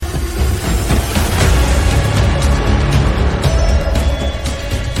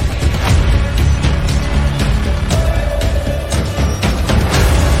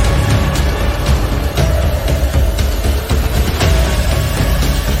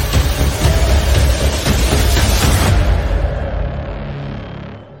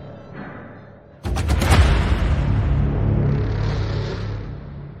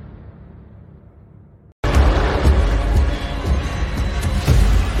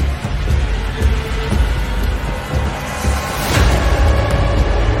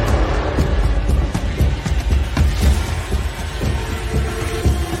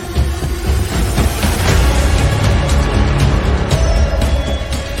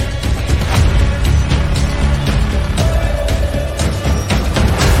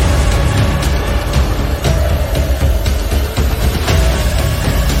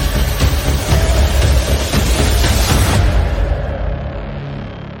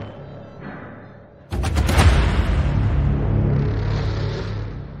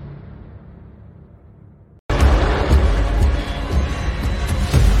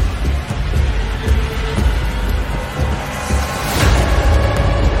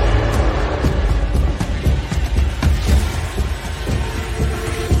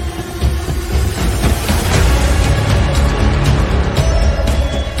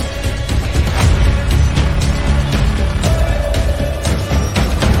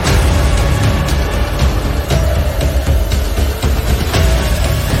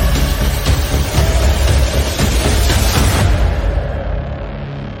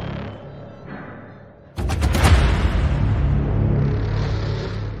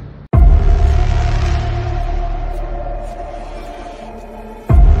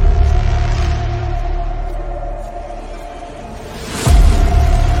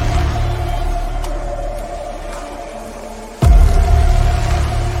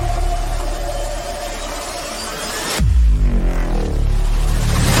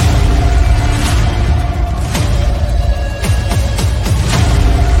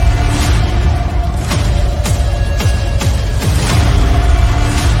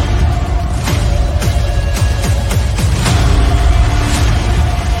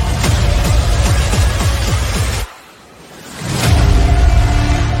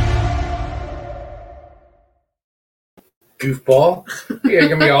goofball. You're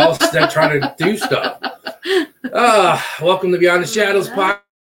going to be all set trying to do stuff. Welcome to Beyond the Shadows podcast,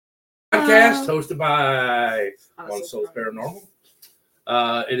 hosted by One Soul's Paranormal.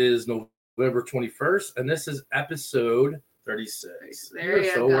 It is November 21st, and this is episode 36.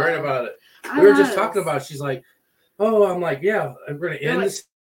 We're so worried about it. We were just talking about it. She's like, I'm like, yeah, we're going to end the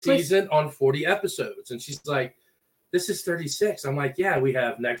season on 40 episodes. And she's like, this is 36. I'm like, yeah, we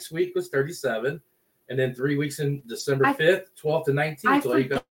have next week was 37. And then 3 weeks in December 5th, 12th, and 19th. I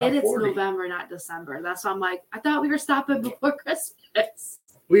forget it's November, not December. That's why I'm like, I thought we were stopping before Christmas.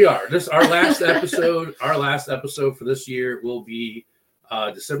 We are. This our last episode. Our last episode for this year will be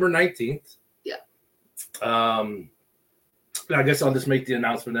December 19th. Yeah. I guess I'll just make the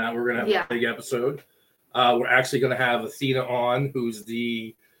announcement now. We're going to have a big episode. We're actually going to have Athena on, who's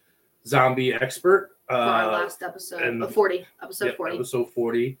the zombie expert. For our last episode, 40. Episode 40. Episode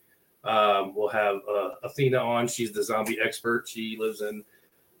 40. We'll have Athena on. She's the zombie expert. She lives in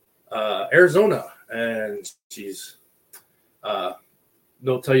Arizona, and she's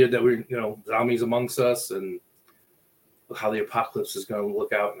they'll tell you that we're zombies amongst us and how the apocalypse is going to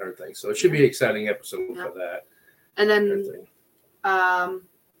look out and everything. So it should be an exciting episode for that. And then, I'm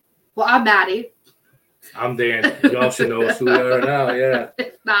Maddie. I'm Dan. Y'all should know us who we are now. Yeah.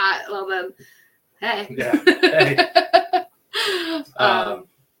 If not, well then, hey. Yeah. Hey.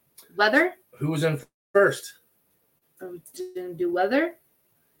 Weather? Who was in first? Didn't do weather.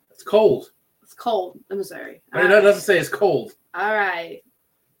 It's cold. It's cold. I'm sorry. It doesn't say it's cold. All right.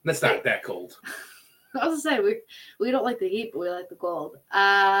 That's not that cold. I was gonna say we don't like the heat, but we like the cold.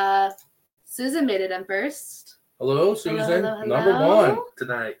 Susan made it in first. Hello, Susan. Hello. Number one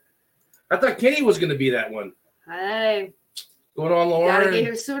tonight. I thought Kenny was gonna be that one. Hey. What's going on, Lauren? Gotta get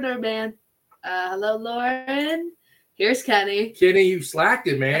here sooner, man. Hello, Lauren. Here's Kenny. Kenny, you slacked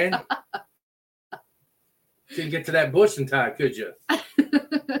it, man. Didn't get to that bush in time, could you?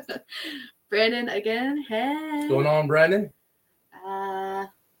 Brandon again. Hey. What's going on, Brandon?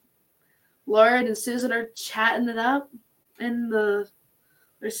 Lauren and Susan are chatting it up, and they're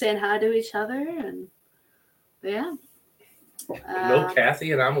saying hi to each other, and yeah. No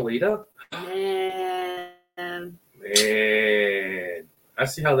Kathy and Amelita? Man. I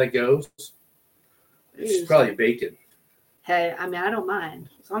see how that goes. It's probably bacon. Hey, I mean, I don't mind.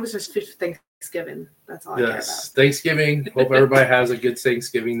 As long as there's food for Thanksgiving. That's all I care about. Thanksgiving. Hope everybody has a good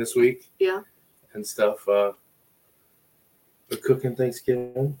Thanksgiving this week. Yeah. And stuff. We're cooking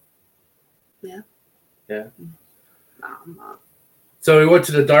Thanksgiving. Yeah. Yeah. So we went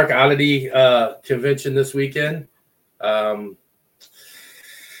to the Dark Oddity convention this weekend. It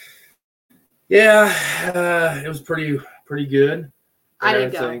was pretty good. I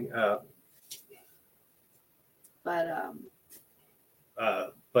didn't go.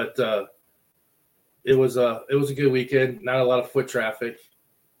 But it was a good weekend. Not a lot of foot traffic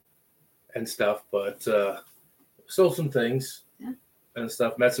and stuff, but sold some things and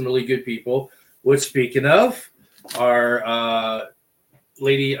stuff. Met some really good people. Which, speaking of, our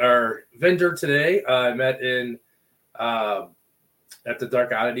vendor today, I met in at the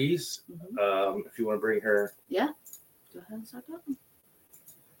Dark Oddities. Mm-hmm. If you want to bring her, go ahead and start talking.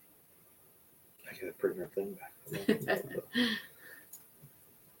 I gotta bring her thing back.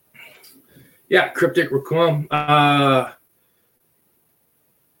 Yeah, Cryptic Requiem.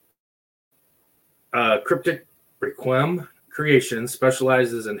 Cryptic Requiem Creations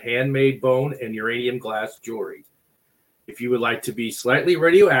specializes in handmade bone and uranium glass jewelry. If you would like to be slightly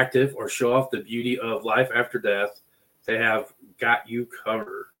radioactive or show off the beauty of life after death, they have got you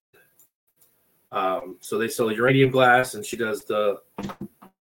covered. So they sell uranium glass, and she does the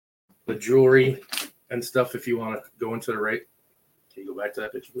jewelry and stuff. If you want to go into the rave, can you go back to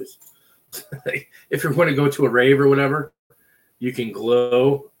that picture, please? If you're going to go to a rave or whatever, you can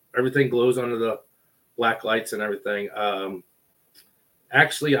glow. Everything glows under the black lights and everything.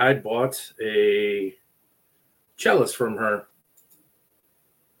 Actually, I bought a cellist from her.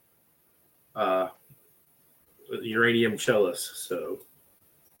 Uranium cellist. So,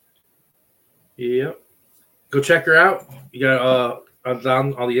 yeah. Go check her out. You got on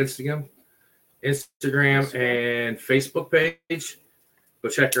the Instagram and Facebook page. Go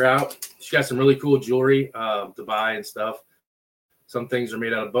check her out. She got some really cool jewelry to buy and stuff. Some things are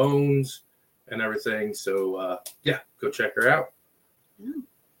made out of bones and everything. So, go check her out. Yeah.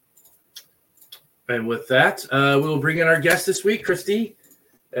 And with that, we will bring in our guest this week, Christy,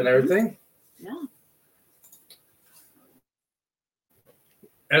 and everything. Yeah.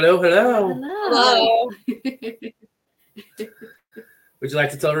 Hello. Would you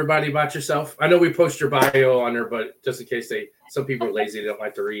like to tell everybody about yourself? I know we post your bio on there, but just in case some people are lazy, they don't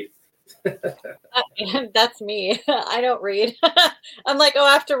like to read. That's me. I don't read. I'm like, oh,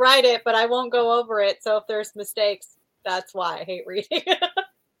 I have to write it, but I won't go over it. So if there's mistakes, that's why I hate reading.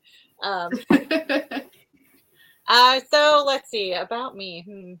 So let's see about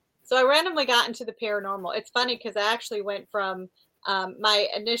me. So I randomly got into the paranormal. It's funny because I actually went from my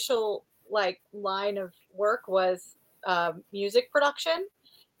initial line of work was music production,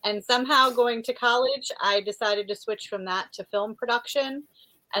 and somehow going to college, I decided to switch from that to film production,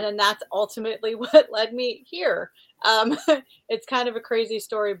 and then that's ultimately what led me here. It's kind of a crazy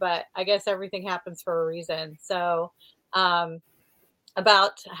story, but I guess everything happens for a reason. So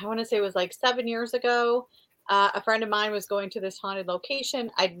about, I want to say it was like 7 years ago, a friend of mine was going to this haunted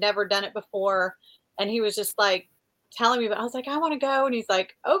location. I'd never done it before. And he was just like telling me, but I was like, I want to go. And he's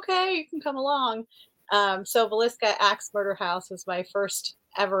like, okay, you can come along. So Villisca Axe Murder House was my first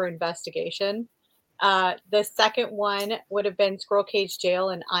ever investigation. The second one would have been Squirrel Cage Jail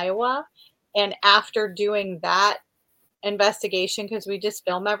in Iowa. And after doing that investigation, because we just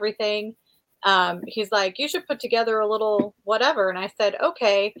film everything, he's like, you should put together a little whatever. And I said,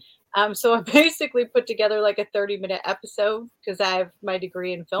 okay. So I basically put together like a 30-minute episode because I have my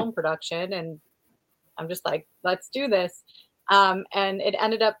degree in film production, and I'm just like, let's do this. And it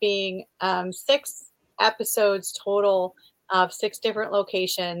ended up being 6 episodes total of 6 different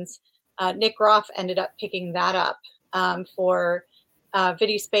locations. Nick Groff ended up picking that up for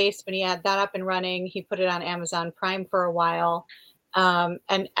VidiSpace. When he had that up and running, he put it on Amazon Prime for a while.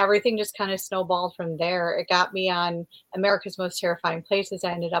 And everything just kind of snowballed from there. It got me on America's Most Terrifying Places.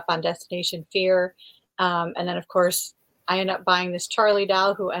 I ended up on Destination Fear. And then, of course, I ended up buying this Charlie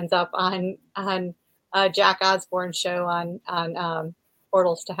doll who ends up on Jack Osborne's show on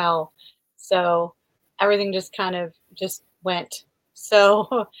Portals to Hell. So everything just kind of just went.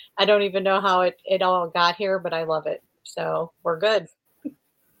 So I don't even know how it all got here, but I love it. So we're good.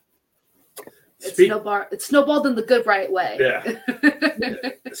 It snowballed in the good right way. Yeah.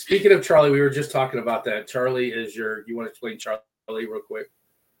 Speaking of Charlie, we were just talking about that. Charlie is you want to explain Charlie real quick?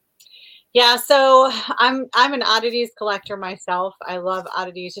 Yeah, so I'm an oddities collector myself. I love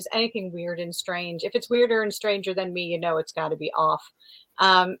oddities, just anything weird and strange. If it's weirder and stranger than me, it's got to be off.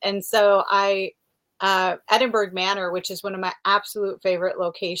 And so Edinburgh Manor, which is one of my absolute favorite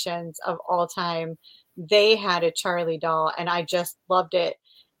locations of all time, they had a Charlie doll, and I just loved it.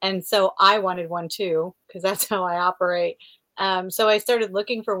 And so I wanted one too, because that's how I operate. So I started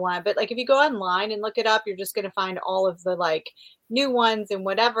looking for one. But if you go online and look it up, you're just going to find all of the new ones and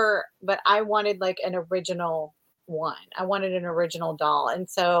whatever. But I wanted an original one. I wanted an original doll. And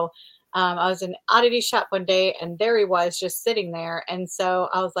so I was in an oddity shop one day, and there he was just sitting there. And so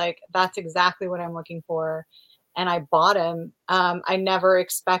I was like, that's exactly what I'm looking for. And I bought him. I never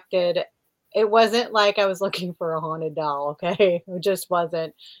expected. It wasn't like I was looking for a haunted doll, okay? It just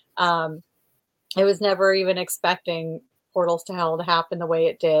wasn't. I was never even expecting Portals to Hell to happen the way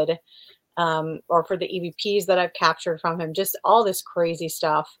it did, or for the EVPs that I've captured from him. Just all this crazy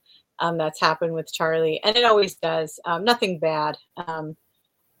stuff that's happened with Charlie, and it always does. Nothing bad,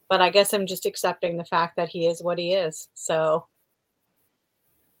 but I guess I'm just accepting the fact that he is what he is. So.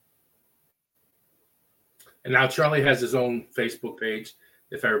 And now Charlie has his own Facebook page.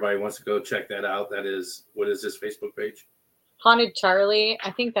 If everybody wants to go check that out, what is this Facebook page? Haunted Charlie.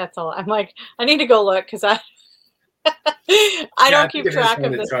 I think that's all. I'm like, I need to go look because I don't keep track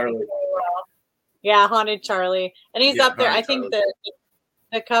of this. Charlie. Well. Yeah, Haunted Charlie, and he's up there. I think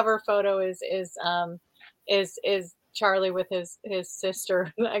the cover photo is Charlie with his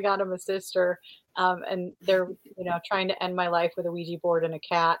sister. I got him a sister, and they're trying to end my life with a Ouija board and a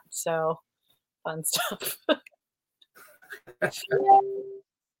cat. So fun stuff.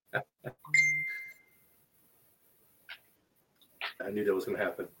 I knew that was going to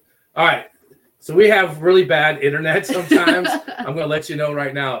happen. All right. So we have really bad internet sometimes. I'm going to let you know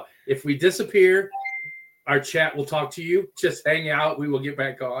right now. If we disappear, our chat will talk to you. Just hang out. We will get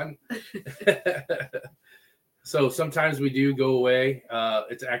back on. So sometimes we do go away.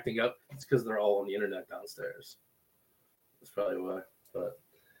 It's acting up. It's because they're all on the internet downstairs. That's probably why. But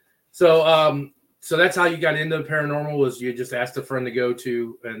so that's how you got into the paranormal, was you just asked a friend to go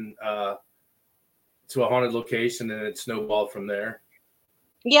to a haunted location, and it snowballed from there.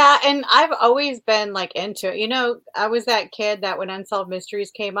 Yeah, and I've always been into it. I was that kid that when Unsolved Mysteries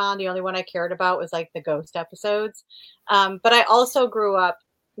came on, the only one I cared about was the ghost episodes. But I also grew up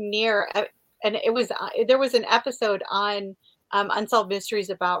near, and there was an episode on Unsolved Mysteries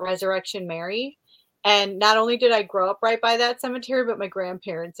about Resurrection Mary. And not only did I grow up right by that cemetery, but my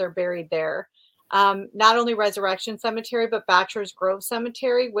grandparents are buried there. Not only Resurrection Cemetery, but Bachelor's Grove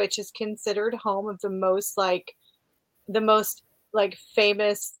Cemetery, which is considered home of the most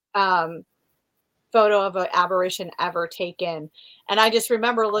famous photo of an apparition ever taken. And I just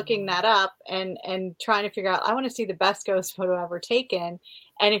remember looking that up and trying to figure out, I want to see the best ghost photo ever taken.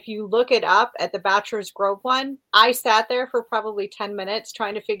 And if you look it up at the Bachelor's Grove one, I sat there for probably 10 minutes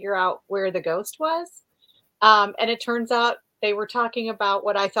trying to figure out where the ghost was. And it turns out they were talking about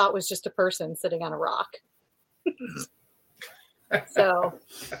what I thought was just a person sitting on a rock. So,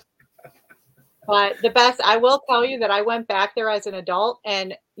 but the best, I will tell you that I went back there as an adult,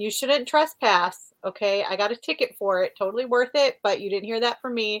 and you shouldn't trespass. Okay. I got a ticket for it. Totally worth it. But you didn't hear that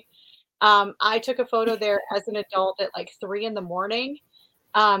from me. I took a photo there as an adult at like 3 a.m.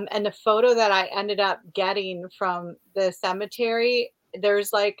 And the photo that I ended up getting from the cemetery,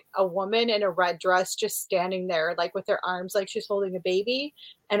 there's like a woman in a red dress just standing there, like with her arms like she's holding a baby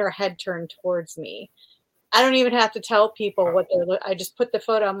and her head turned towards me. I don't even have to tell people what they're. I just put the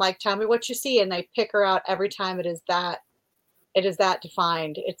photo. I'm like, tell me what you see, and they pick her out every time. It is that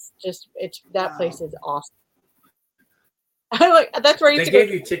defined. It's that place is awesome. Like, that's where they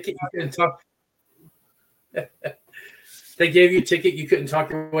gave you ticket. You couldn't talk. They gave you a ticket. You couldn't talk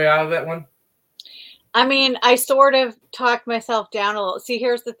your way out of that one. I mean, I sort of talked myself down a little. See,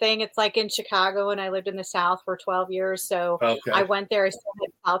 here's the thing. It's like in Chicago, and I lived in the South for 12 years. So okay. I went there. I still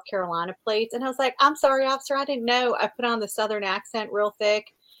had South Carolina plates. And I was like, I'm sorry, officer. I didn't know. I put on the Southern accent real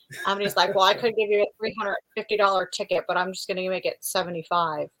thick. And he's like, well, I could give you a $350 ticket, but I'm just going to make it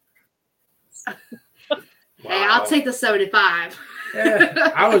 $75. Wow. Hey, I'll take the 75.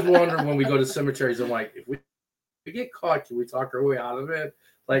 Yeah, I was wondering when we go to cemeteries, I'm like, if we get caught, can we talk our way out of it?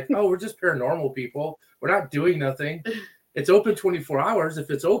 Like, oh, we're just paranormal people. We're not doing nothing. It's open 24 hours. If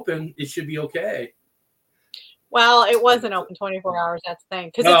it's open, it should be okay. Well, it wasn't open 24 hours. That's the thing.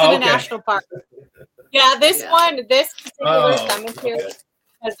 Because it's in a national park. Yeah, this particular cemetery,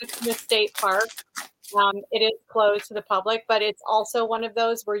 because it's in the state park, it is closed to the public, but it's also one of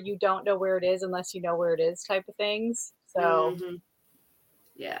those where you don't know where it is unless you know where it is type of things. So,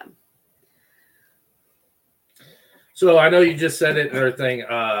 yeah. So I know you just said it and everything,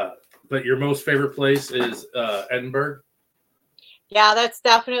 but your most favorite place is Edinburgh? Yeah, that's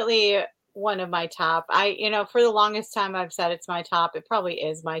definitely one of my top. For the longest time I've said it's my top. It probably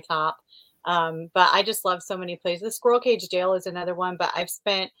is my top. But I just love so many places. The Squirrel Cage Jail is another one, but I've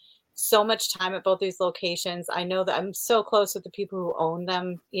spent so much time at both these locations. I know that I'm so close with the people who own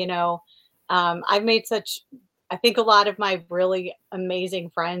them. I've made I think a lot of my really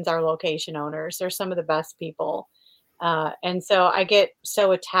amazing friends are location owners. They're some of the best people. And so I get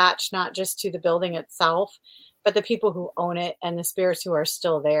so attached, not just to the building itself, but the people who own it and the spirits who are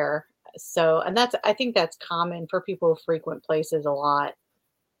still there. So, and I think that's common for people who frequent places a lot.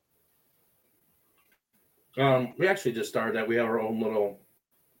 We actually just started that. We have our own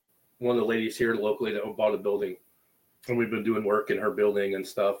one of the ladies here locally that bought a building, and we've been doing work in her building and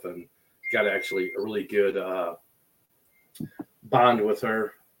stuff, and got actually a really good bond with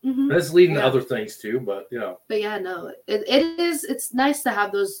her. Mm-hmm. That's leading to other things too, but But yeah, no, it's nice to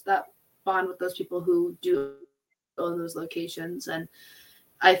have that bond with those people who do own those locations. And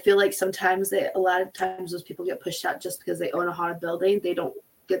I feel like sometimes a lot of times those people get pushed out just because they own a haunted building. They don't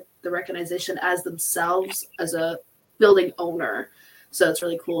get the recognition as themselves as a building owner. So it's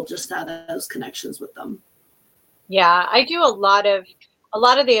really cool just to have those connections with them. Yeah, I do a lot of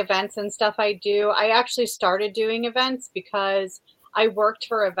the events and stuff I do. I actually started doing events because I worked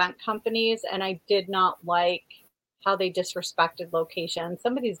for event companies and I did not like how they disrespected locations.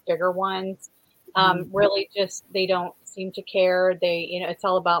 Some of these bigger ones really just, they don't seem to care. They, it's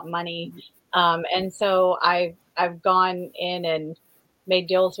all about money. And so I've gone in and made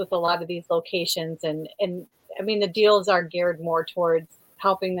deals with a lot of these locations. And I mean, the deals are geared more towards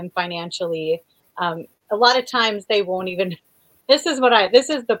helping them financially. A lot of times they won't even, this is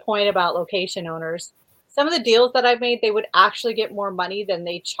the point about location owners. Some of the deals that I've made, they would actually get more money than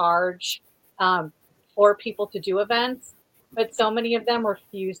they charge for people to do events. But so many of them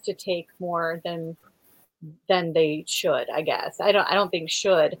refuse to take more than they should, I guess. I don't think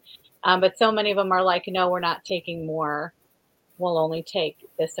should. But so many of them are like, no, we're not taking more. We'll only take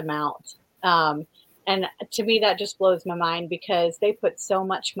this amount. And to me, that just blows my mind because they put so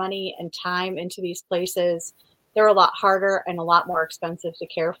much money and time into these places. They're a lot harder and a lot more expensive to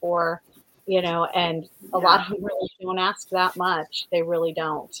care for. And a lot of them really don't ask that much. They really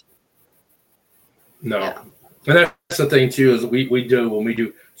don't. No. Yeah. And that's the thing too, is we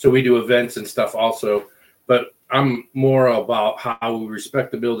do events and stuff also, but I'm more about how we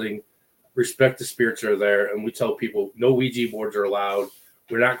respect the building, respect the spirits that are there. And we tell people no Ouija boards are allowed.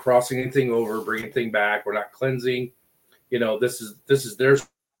 We're not crossing anything over, bringing anything back. We're not cleansing. This is their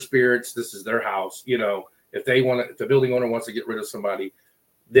spirits. This is their house. If the building owner wants to get rid of somebody,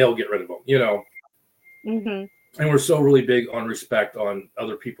 they'll get rid of them, you know. Mm-hmm. And we're so really big on respect on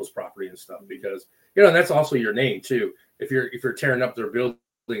other people's property and stuff because, you know, and that's also your name too. If you're tearing up their building,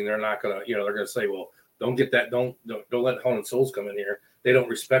 they're not gonna, you know, they're gonna say, well, don't get that, don't let Haunted Souls come in here. They don't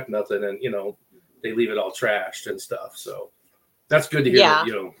respect nothing, and you know, they leave it all trashed and stuff. So that's good to hear. Yeah. That,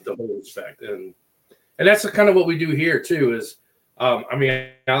 you know, the whole respect, and that's kind of what we do here too. Is I mean,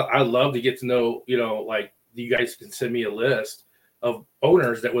 I love to get to know, you know, like you guys can send me a list of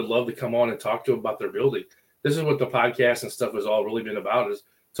owners that would love to come on and talk to them about their building. This is what the podcast and stuff has all really been about, is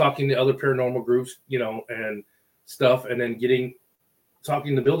talking to other paranormal groups, you know, and stuff, and then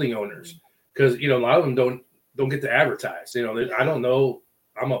talking to building owners, because, you know, a lot of them don't get to advertise. You know, I don't know.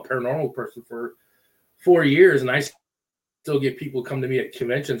 I'm a paranormal person for 4 years, and I still get people come to me at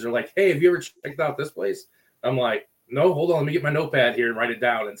conventions. They're like, hey, have you ever checked out this place? I'm like, no, hold on, let me get my notepad here and write it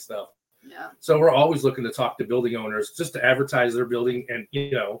down and stuff. Yeah. So we're always looking to talk to building owners just to advertise their building and,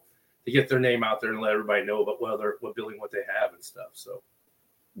 you know, to get their name out there and let everybody know about what building, what they have and stuff. So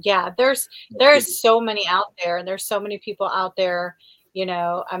yeah, there's so many out there, and there's so many people out there, you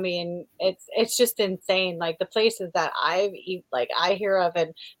know. I mean, it's just insane, like the places that I hear of,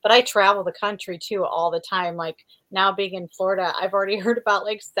 but I travel the country too all the time. Like now being in Florida, I've already heard about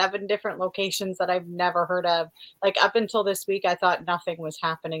like 7 different locations that I've never heard of. Like up until this week, I thought nothing was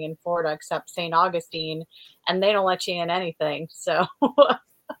happening in Florida except St. Augustine, and they don't let you in anything. So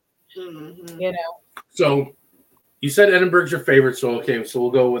you know. So you said Edinburgh's your favorite, so okay, so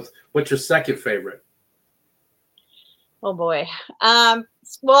we'll go with, what's your second favorite? Oh boy.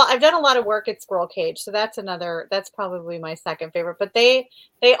 Well, I've done a lot of work at Squirrel Cage, so that's probably my second favorite. But they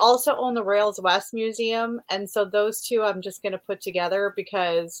also own the Rails West Museum, and so those two I'm just going to put together,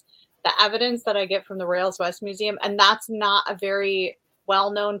 because the evidence that I get from the Rails West Museum, and that's not a very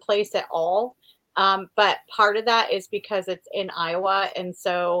well-known place at all, but part of that is because it's in Iowa, and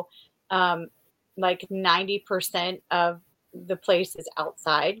so like 90% of the place is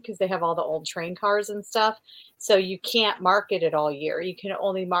outside because they have all the old train cars and stuff. So you can't market it all year. You can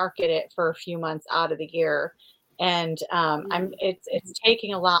only market it for a few months out of the year. And it's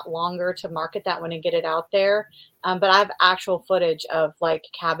taking a lot longer to market that one and get it out there. But I have actual footage of like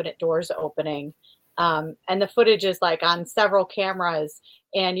cabinet doors opening. And the footage is like on several cameras,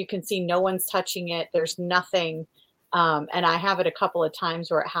 and you can see no one's touching it. There's nothing. And I have it a couple of times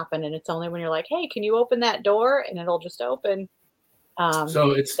where it happened, and it's only when you're like, hey, can you open that door? And it'll just open.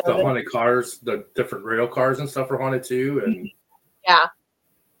 So it's the haunted cars, the different rail cars and stuff are haunted too. And yeah,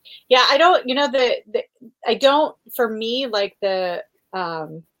 I don't, you know, I don't, for me, like the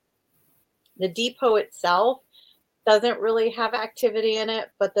depot itself doesn't really have activity in it,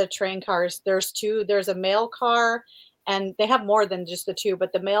 but the train cars, there's 2, there's a mail car, and they have more than just the 2,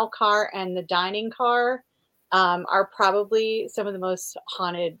 but the mail car and the dining car are probably some of the most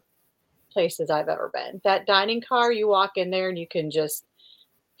haunted places I've ever been. That dining car, you walk in there and you can just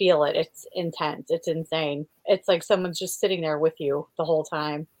feel it. It's intense. It's insane. It's like someone's just sitting there with you the whole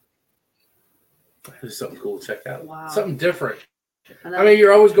time. There's something cool to check out. Wow. Something different. I mean,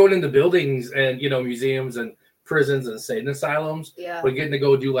 you're always going into buildings and, you know, museums and prisons and insane asylums. Yeah. But getting to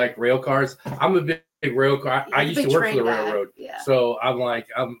go do like rail cars. I'm a big rail car. I used to work for the railroad. Yeah. So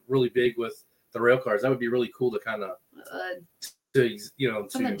I'm really big with the rail cars. That would be really cool to kind of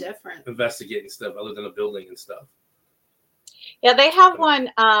something different, investigate and stuff other than a building and stuff. Yeah, they have one.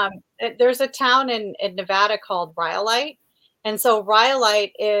 There's a town in Nevada called Rhyolite, and so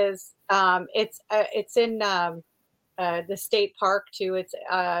Rhyolite is it's in the state park too. It's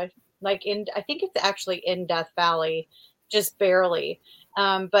like I think it's actually in Death Valley, just barely.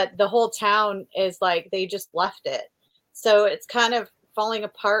 But the whole town is like they just left it, so it's kind of falling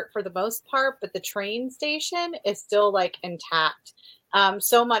apart for the most part, but the train station is still like intact.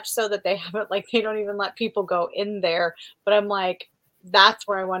 So much so that they don't even let people go in there. But I'm like, that's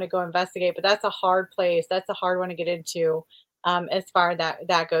where I want to go investigate. But that's a hard place. That's a hard one to get into as far as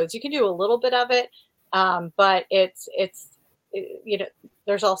that goes. You can do a little bit of it, but it's you know,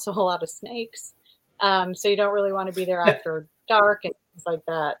 there's also a lot of snakes. So you don't really want to be there after dark and things like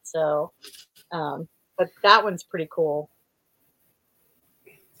that. So, but that one's pretty cool.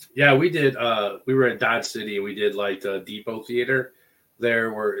 Yeah, we did. We were at Dodge City, and we did like the Depot Theater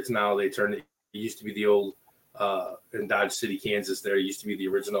there, where it's now they turned it. It used to be the old in Dodge City, Kansas. There used to be the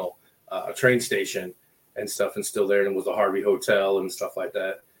original train station and stuff, and still there, and it was the Harvey Hotel and stuff like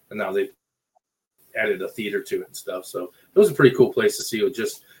that. And now they've added a theater to it and stuff. So it was a pretty cool place to see, with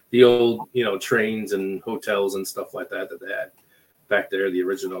just the old, you know, trains and hotels and stuff like that they had back there, the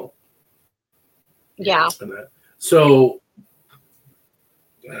original. Yeah. And that. So.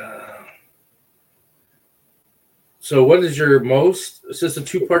 So what is your most, it's just a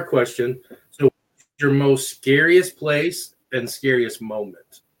two-part question. So your most scariest place and scariest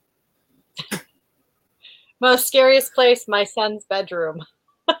moment? Most scariest place, my son's bedroom.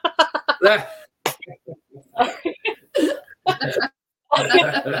 I'm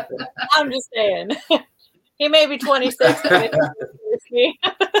just saying. He may be 26, but it scares me.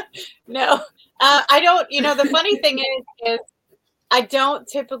 No, I don't. The funny thing is I don't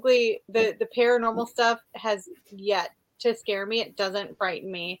typically, the paranormal stuff has yet to scare me. It doesn't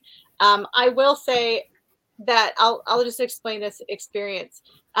frighten me. I will say that I'll just explain this experience.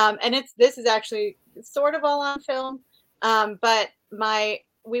 And this is actually sort of all on film. But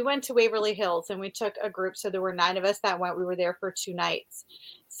we went to Waverly Hills and we took a group. So there were 9 of us that went. We were there for 2 nights.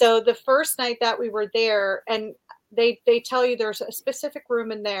 So the first night that we were there, and they tell you there's a specific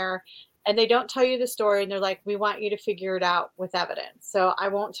room in there, and they don't tell you the story, and they're like, we want you to figure it out with evidence. So I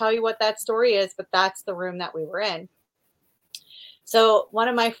won't tell you what that story is, but that's the room that we were in. So one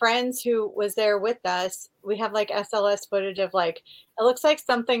of my friends who was there with us, we have like SLS footage of like, it looks like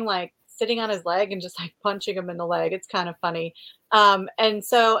something like sitting on his leg and just like punching him in the leg. It's kind of funny. And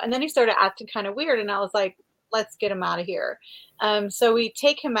then he started acting kind of weird, and I was like, let's get him out of here. So we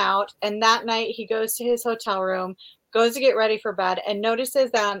take him out, and that night he goes to his hotel room, goes to get ready for bed, and notices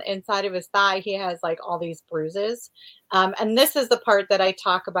that on inside of his thigh, he has like all these bruises. And this is the part that I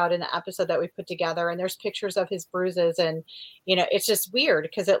talk about in the episode that we put together. And there's pictures of his bruises, and, it's just weird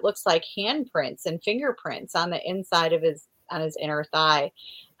because it looks like handprints and fingerprints on the inside of his inner thigh.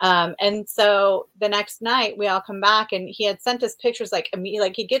 And so the next night we all come back, and he had sent us pictures, like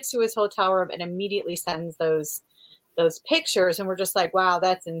he gets to his hotel room and immediately sends those pictures, and we're just like, wow,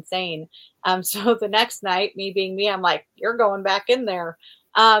 that's insane. So the next night, me being me, I'm like, you're going back in there.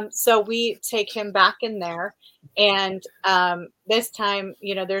 So we take him back in there, and this time,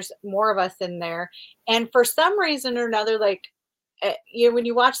 there's more of us in there, and for some reason or another, like, when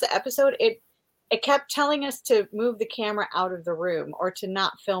you watch the episode, it kept telling us to move the camera out of the room or to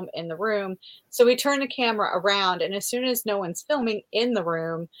not film in the room. So we turn the camera around, and as soon as no one's filming in the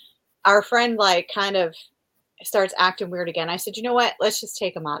room, our friend like kind of starts acting weird again. I said, you know what? Let's just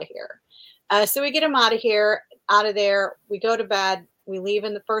take him out of here. So we get him out of there. We go to bed. We leave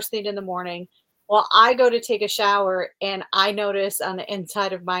in the first thing in the morning. Well, I go to take a shower, and I notice on the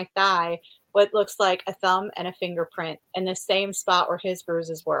inside of my thigh what looks like a thumb and a fingerprint in the same spot where his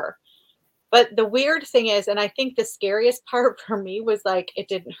bruises were. But the weird thing is, and I think the scariest part for me was like, it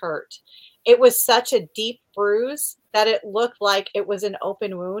didn't hurt. It was such a deep bruise that it looked like it was an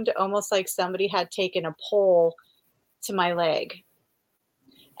open wound, almost like somebody had taken a pole to my leg.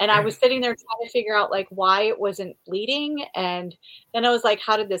 And I was sitting there trying to figure out like why it wasn't bleeding. And then I was like,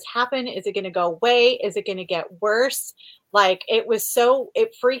 how did this happen? Is it going to go away? Is it going to get worse? Like it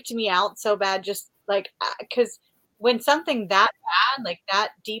freaked me out so bad, just like, because when something that bad, like that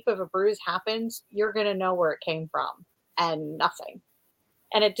deep of a bruise happens, you're going to know where it came from, and nothing.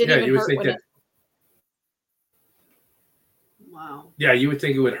 And it didn't even hurt when it. Wow. Yeah, you would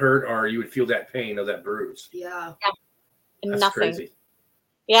think it would hurt, or you would feel that pain of that bruise. Yeah. And that's nothing. Crazy.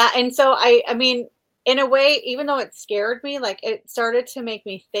 Yeah. And so I mean, in a way, even though it scared me, like it started to make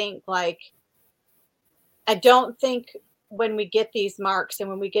me think, like, I don't think when we get these marks and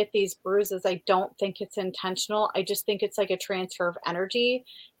when we get these bruises, I don't think it's intentional. I just think it's like a transfer of energy,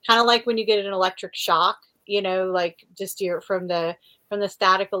 kind of like when you get an electric shock, like just from the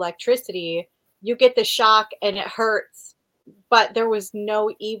static electricity, you get the shock and it hurts, but there was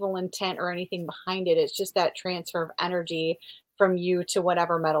no evil intent or anything behind it. It's just that transfer of energy from you to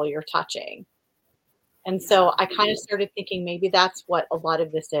whatever metal you're touching. And so I kind of started thinking maybe that's what a lot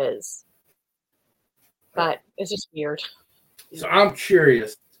of this is, but it's just weird. So I'm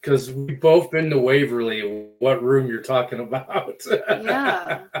curious, because we've both been to Waverly, what room you're talking about.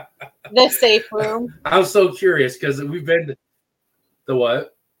 Yeah. The safe room. I'm so curious, because we've been to the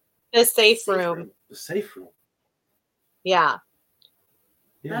what? The safe room. The safe room. Yeah.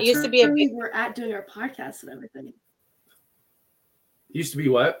 That's it used to be where we were at doing our podcast and everything. Used to be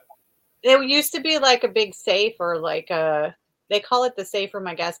what? It used to be like a big safe, or like they call it the safe room,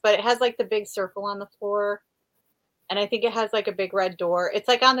 I guess, but it has like the big circle on the floor. And I think it has like a big red door. It's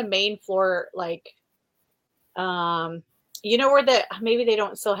like on the main floor, like, where maybe they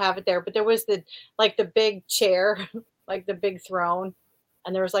don't still have it there, but there was the big chair, like the big throne.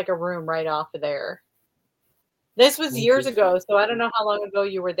 And there was like a room right off of there. This was years ago, so I don't know how long ago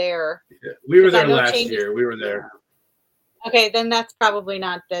you were there. Yeah, we were there last year. We were there. Okay, then that's probably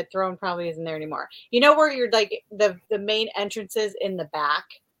not, the throne probably isn't there anymore. You know where you're like the main entrances in the back?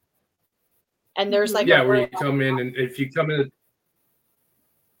 And there's like where you come in, and if you come in,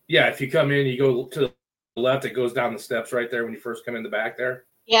 you go to the left, it goes down the steps right there when you first come in the back there.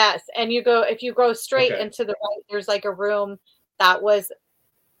 Yes, and if you go straight into the right, there's like a room that was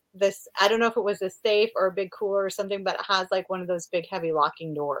this. I don't know if it was a safe or a big cooler or something, but it has like one of those big heavy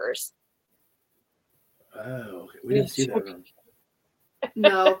locking doors. Oh, okay. We didn't see that room.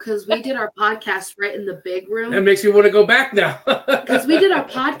 No, because we did our podcast right in the big room. That makes me want to go back now. Because we did our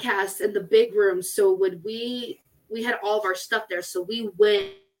podcast in the big room, so when we had all of our stuff there, so we went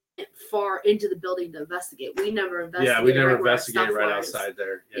far into the building to investigate. We never investigated. Yeah, we never investigated right outside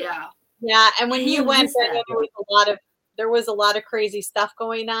there. Yeah, and when you went there, there was a lot of crazy stuff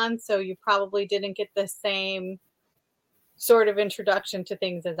going on, so you probably didn't get the same sort of introduction to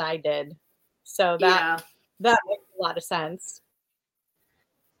things as I did. So that makes a lot of sense.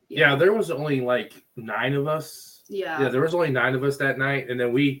 Yeah, there was only like 9 of us. Yeah, there was only 9 of us that night, and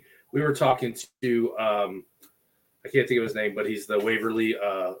then we were talking to I can't think of his name, but he's the Waverly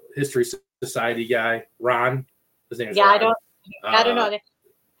History Society guy, Ron. His name is Ron. I don't know.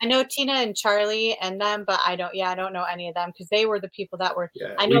 I know Tina and Charlie and them, but I don't know any of them because they were the people that were.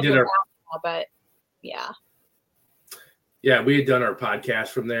 Yeah, I know they're now, but yeah. Yeah, we had done our podcast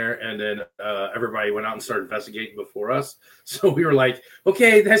from there, and then everybody went out and started investigating before us. So we were like,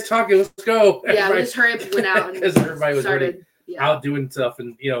 okay, that's talking, let's go. Yeah, we just hurry up and went out. Because everybody was already out doing stuff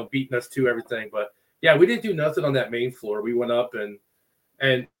and, beating us to everything. But, yeah, we didn't do nothing on that main floor. We went up, and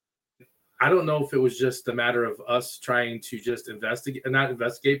I don't know if it was just a matter of us trying to just not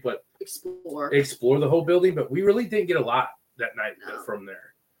investigate, but explore the whole building. But we really didn't get a lot that night from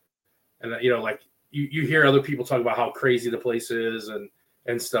there. And, like, you hear other people talk about how crazy the place is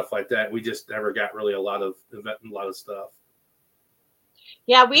and stuff like that. We just never got really a lot of stuff.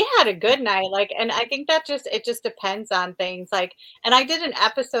 Yeah, we had a good night. And I think that it just depends on things. And I did an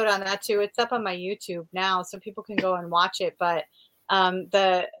episode on that too. It's up on my YouTube now, so people can go and watch it. But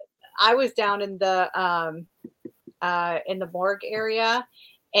I was down in the morgue area,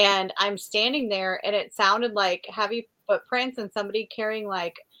 and I'm standing there, and it sounded like heavy footprints and somebody carrying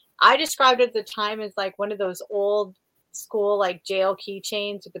I described it at the time as like one of those old school jail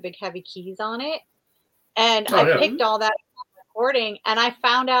keychains with the big heavy keys on it. And I picked all that recording, and I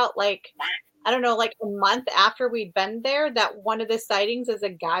found out I don't know, a month after we'd been there, that one of the sightings is a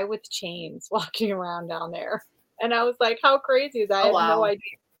guy with chains walking around down there. And I was like, how crazy is that? I have no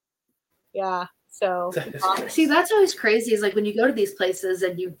idea. Yeah. So see, that's always crazy is when you go to these places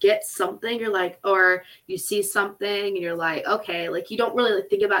and you get something, you're like, or you see something and you're like, okay, you don't really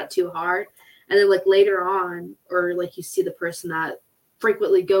think about it too hard. And then later on, or you see the person that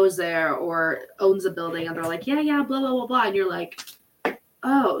frequently goes there or owns a building and they're like, yeah, blah, blah, blah, blah. And you're like,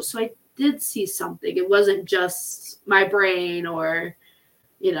 oh, so I did see something. It wasn't just my brain or,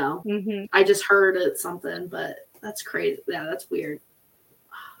 I just heard it something, but that's crazy. Yeah, that's weird.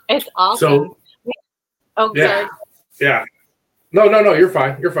 It's awesome. So, yeah. No, you're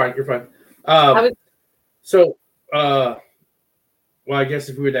fine. Well, I guess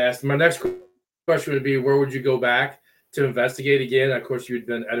if we would ask, my next question would be, where would you go back to investigate again? Of course, you'd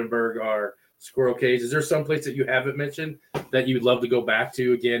been Edinburgh or Squirrel Cage. Is there some place that you haven't mentioned that you'd love to go back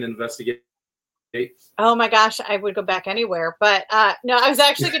to again and investigate? Oh my gosh, I would go back anywhere. But no, I was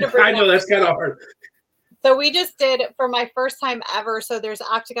actually going to bring I know that's kind of hard. So we just did for my first time ever. So there's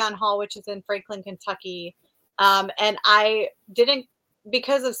Octagon Hall, which is in Franklin, Kentucky. And I didn't,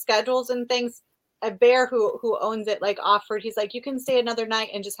 because of schedules and things, a bear who owns it offered, he's like, you can stay another night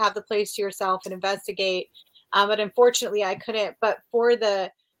and just have the place to yourself and investigate. But unfortunately I couldn't. But for the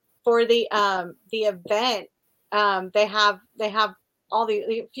event, they have all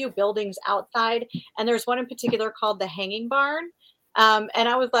the few buildings outside, and there's one in particular called the Hanging Barn. And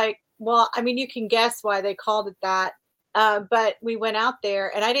I was like, well, I mean, you can guess why they called it that. But we went out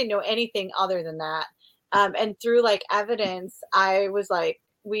there and I didn't know anything other than that. And through evidence, I was like,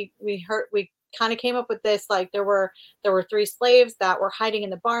 we kind of came up with this, there were 3 slaves that were hiding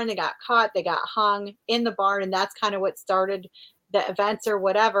in the barn. They got caught, they got hung in the barn. And that's kind of what started the events or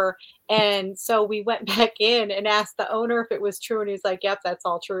whatever. And so we went back in and asked the owner if it was true. And he's like, yep, that's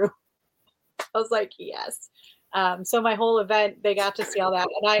all true. I was like, yes. So my whole event, they got to see all that.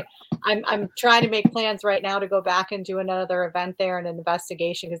 And I'm trying to make plans right now to go back and do another event there and an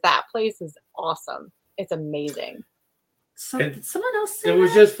investigation, because that place is awesome. It's amazing. Someone else said it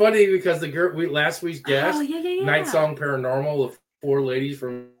was just funny because the girl last week's guest, Night Song Paranormal, the 4 ladies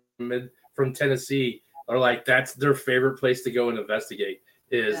from Tennessee are like, that's their favorite place to go and investigate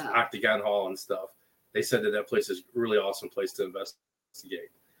is Octagon Hall and stuff. They said that place is a really awesome place to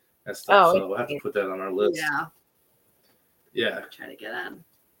investigate and stuff. So we'll have to put that on our list. Yeah. Try to get in.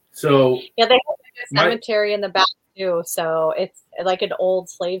 So yeah, they have a cemetery in the back too. So it's like an old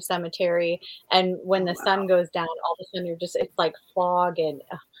slave cemetery. And when the sun goes down, all of a sudden it's like fog, and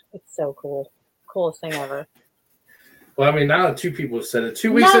it's so cool. Coolest thing ever. Well, I mean, now that 2 people have said it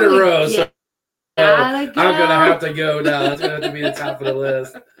 2 weeks in a row, so I'm gonna have to go now. It's gonna have to be the top of the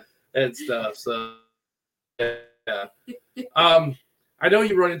list and stuff. So yeah. I know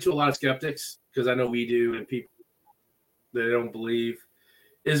you run into a lot of skeptics, because I know we do, and people that don't believe.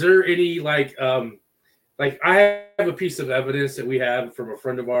 Is there any like I have a piece of evidence that we have from a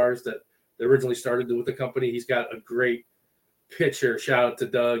friend of ours that originally started with the company. He's got a great picture. Shout out to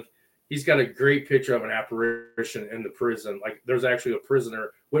Doug. He's got a great picture of an apparition in the prison. Like, there's actually a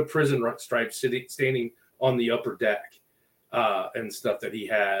prisoner with prison stripes standing on the upper deck and stuff that he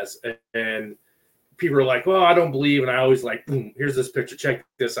has. And people are like, well, I don't believe. And I always like, boom, here's this picture. Check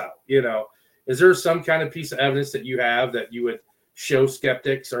this out. You know, is there some kind of piece of evidence that you have that you would show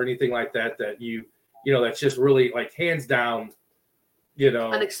skeptics or anything like that, that you know, that's just really like hands down, you know,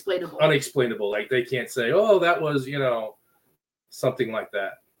 unexplainable. Like, they can't say, oh, that was, you know, something like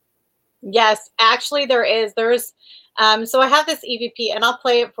that. Yes, actually there's so I have this EVP, and I'll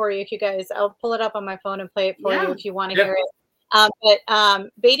play it for you if you guys, I'll pull it up on my phone and play it for you if you want to hear it.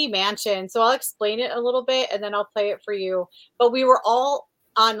 But Beatty Mansion, so I'll explain it a little bit and then I'll play it for you. But we were all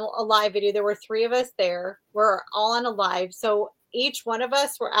on a live video. There were 3 of us there. We're all on a live. So each one of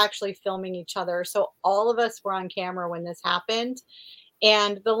us were actually filming each other. So all of us were on camera when this happened.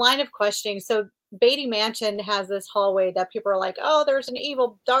 And the line of questioning, so Beatty Mansion has this hallway that people are like, oh, there's an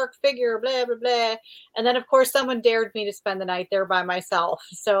evil dark figure, blah, blah, blah. And then, of course, someone dared me to spend the night there by myself.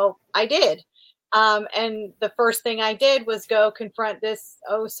 So I did. And the first thing I did was go confront this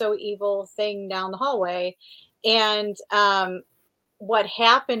oh so evil thing down the hallway. And what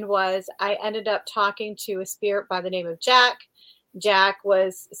happened was I ended up talking to a spirit by the name of Jack. Jack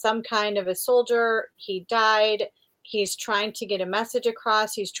was some kind of a soldier. He died. He's trying to get a message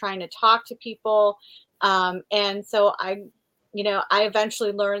across. He's trying to talk to people. And so I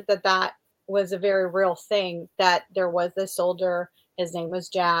eventually learned that was a very real thing, that there was this soldier. His name was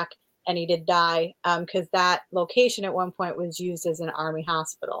Jack, and he did die because that location at one point was used as an army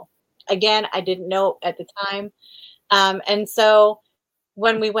hospital. Again, I didn't know at the time. And so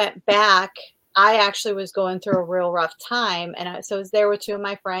when we went back, I actually was going through a real rough time. And so I was there with 2 of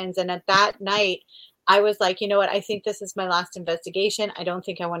my friends. And at that night, I was like, you know what? I think this is my last investigation. I don't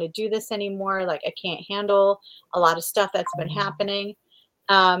think I want to do this anymore. Like, I can't handle a lot of stuff that's been happening.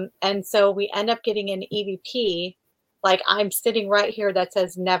 And so we end up getting an EVP. Like, I'm sitting right here that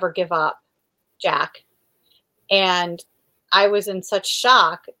says, never give up, Jack. And I was in such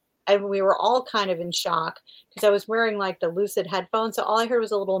shock. And we were all kind of in shock because I was wearing like the Lucid headphones. So all I heard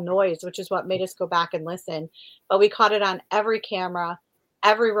was a little noise, which is what made us go back and listen. But we caught it on every camera,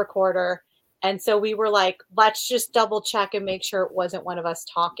 every recorder. And so we were like, let's just double check and make sure it wasn't one of us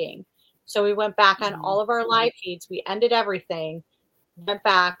talking. So we went back on all of our live feeds. We ended everything, went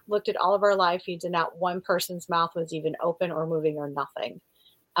back, looked at all of our live feeds, and not one person's mouth was even open or moving or nothing.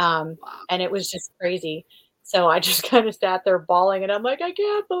 And it was just crazy. So I just kind of sat there bawling, and I'm like, I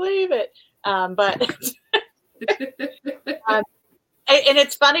can't believe it. But and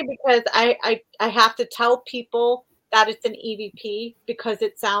it's funny because I have to tell people that it's an EVP because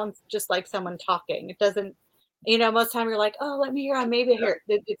it sounds just like someone talking. It doesn't, most of the time you're like, oh, let me hear, maybe hear.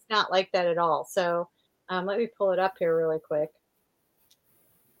 It's not like that at all. So let me pull it up here really quick.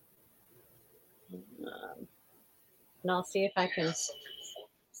 And I'll see if I can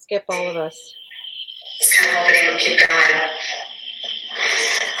skip all of us. Just kind of hoping you'll keep going.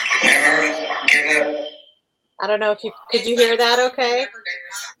 Never give up. I don't know if could you hear that okay?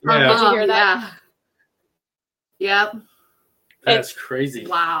 Yeah. Did you hear that? Yep. That's crazy.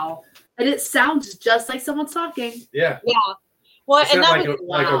 Wow. And it sounds just like someone's talking. Yeah. Yeah. Well, it's and that was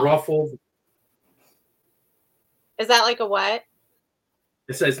like a ruffled. Is that like a what?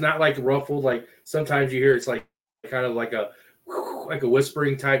 It's not like ruffled. Like sometimes you hear it's like kind of like a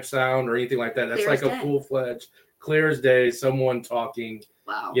whispering type sound or anything like that. That's like a full-fledged, clear as day, someone talking.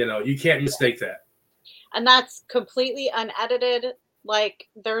 Wow. You can't mistake that. And that's completely unedited. Like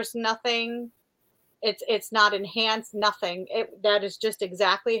there's nothing. It's not enhanced, nothing. That is just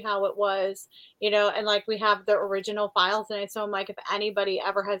exactly how it was, and like we have the original files. And so I'm like, if anybody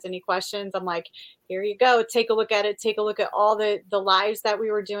ever has any questions, I'm like, here you go. Take a look at it. Take a look at all the lives that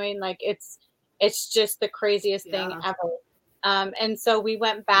we were doing. Like it's just the craziest thing ever. And so we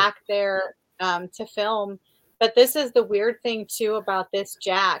went back there to film. But this is the weird thing too about this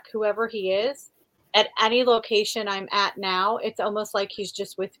Jack, whoever he is, at any location I'm at now, it's almost like he's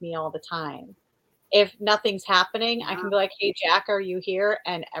just with me all the time. If nothing's happening, I can be like, hey, Jack, are you here?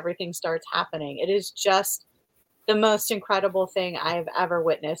 And everything starts happening. It is just the most incredible thing I've ever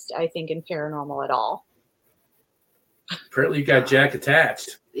witnessed, I think, in paranormal at all. Apparently, you got Jack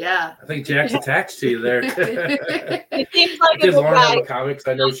attached. Yeah. I think Jack's attached to you there. It seems like Because a Lauren guy. have a comics.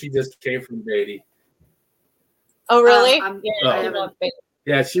 I know she just came from Beatty. Oh, really? Yeah, Oh. I haven't.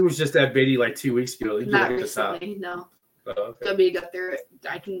 Yeah, she was just at Beatty like 2 weeks ago. You Not look at the top. recently, no. Oh, okay. Let me get there.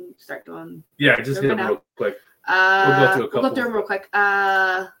 I can start going. Yeah, just hit them now. real quick. We'll go through them real quick.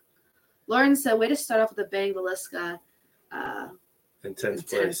 Lauren said, way to start off with a bang, Valiska. Intense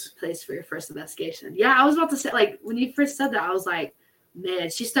place for your first investigation. Yeah, I was about to say, like, when you first said that, I was like, man,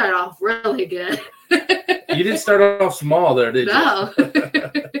 she started off really good. You didn't start off small there, did you? No.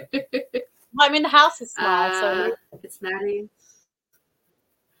 Well, I mean, the house is small, so it's Maddie.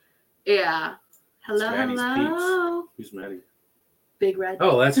 Yeah. Hello, Maddie's hello. Peeps. Who's Maddie? Big Red.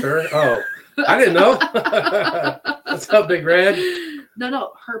 Oh, that's her? Oh, I didn't know. What's up, Big Red?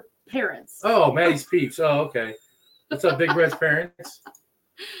 No, her parents. Oh, Maddie's Peeps. Oh, okay. What's up, Big Red's parents?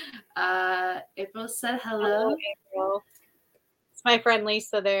 April said hello. April. It's my friend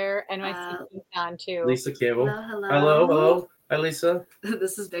Lisa there, and my sister's on too. Lisa Campbell. Hello. Hi, Lisa.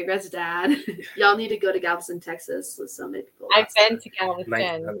 This is Big Red's dad. Y'all need to go to Galveston, Texas with so many people. I've been to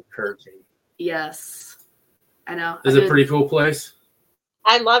Galveston. Hurricane. Yes. I know. Is it a pretty cool place?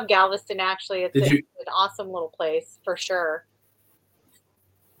 I love Galveston, actually. It's Did an awesome little place, for sure.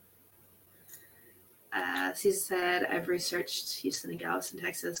 She said, I've researched Houston and Galveston,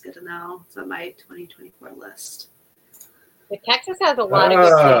 Texas. Good to know. It's on my 2024 list. But Texas has a lot of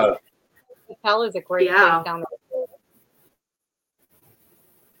good places. Hotel is a great place down there.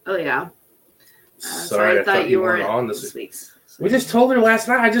 Oh, yeah. Sorry, I thought you weren't on this week. We just told her last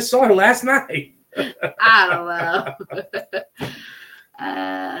night. I just saw her last night. I don't know.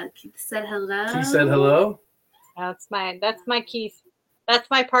 Keith said hello. She said hello. That's my Keith. That's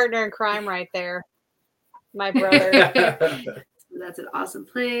my partner in crime right there. My brother. That's an awesome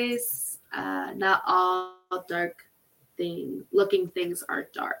place. Not all dark looking things are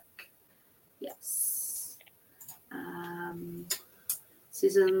dark. Yes.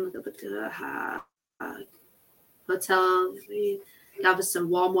 Susan, hotel, Galveston,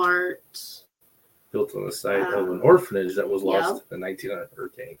 Walmart. Built on the site of an orphanage that was lost in the 1900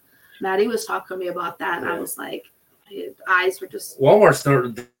 hurricane. Maddie was talking to me about that, and I was like, my eyes were just. Walmart's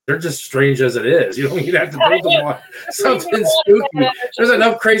they're just strange as it is. You don't even have to build them on something spooky. There's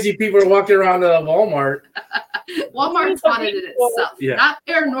enough crazy people walking around Walmart. Walmart's haunted in itself. Yeah. Not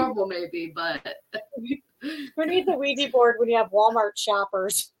paranormal, maybe, but. Who needs a Ouija board when you have Walmart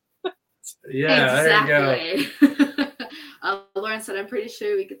shoppers? Yeah, exactly. There you go. Lauren said, I'm pretty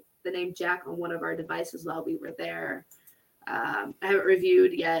sure we get the name Jack on one of our devices while we were there. I haven't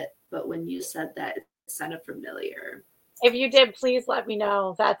reviewed yet, but when you said that, it sounded familiar. If you did, please let me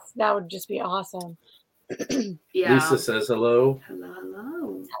know. That would just be awesome. Yeah. Lisa says hello.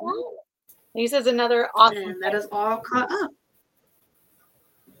 Hello. Lisa's another awesome. And that is all caught up.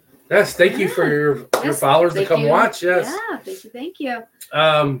 Yes, thank you for your followers to come watch. Yes. Yeah, thank you.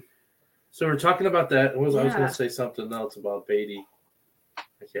 So we're talking about that. I was going to say something else about Beatty. I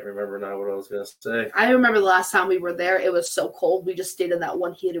can't remember now what I was going to say. I remember the last time we were there, it was so cold. We just stayed in that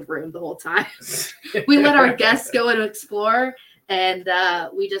one heated room the whole time. We let our guests go and explore, and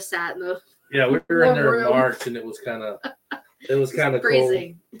we just sat in the we were in there room. in March, and it was kind of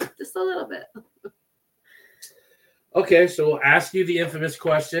freezing, just a little bit. Okay, so we'll ask you the infamous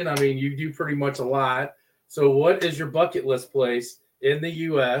question. I mean, you do pretty much a lot. So, what is your bucket list place in the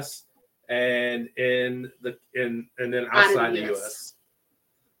U.S. and and then outside the U.S.?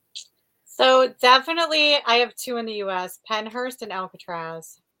 So definitely, I have two in the U.S.: Pennhurst and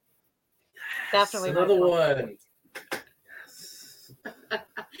Alcatraz. Definitely another one. Yes.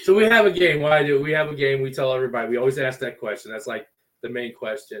 So we have a game. Why do we have a game? We tell everybody. We always ask that question. That's like the main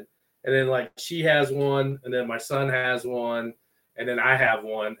question. And then like she has one, and then my son has one, and then I have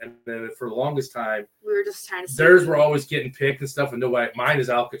one, and then for the longest time, we were just trying to. Theirs were always getting picked and stuff, and nobody. Mine is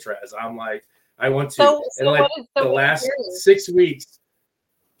Alcatraz. I'm like, I want to. So and like the last years? 6 weeks,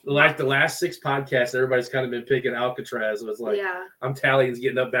 like the last 6 podcasts, everybody's kind of been picking Alcatraz. It was like, I'm tallying's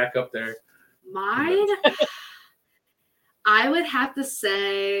getting back up there. Mine, I would have to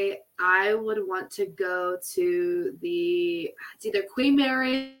say I would want to go to it's either Queen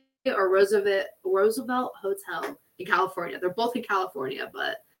Mary or Roosevelt Hotel in California. They're both in California,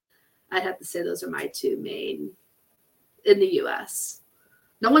 but I'd have to say those are my two main in the U.S.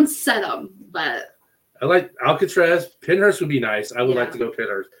 No one said them, but I like Alcatraz. Pennhurst would be nice. I would like to go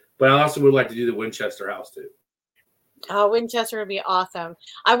Pennhurst, but I also would like to do the Winchester House too. Oh, Winchester would be awesome.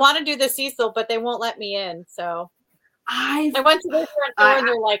 I want to do the Cecil, but they won't let me in. So I went to the front door and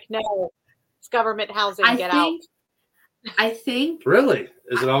they're like, no. It's government housing. Get out. I think. Really?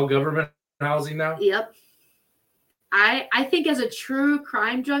 Is it all government housing now? Yep. I think as a true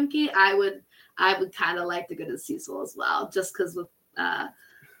crime junkie, I would kind of like to go to Cecil as well, just because with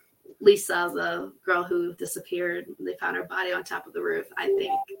Lisa, the girl who disappeared, they found her body on top of the roof. I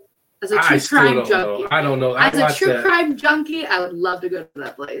think as a true crime junkie, I don't know. As a true crime junkie, I would love to go to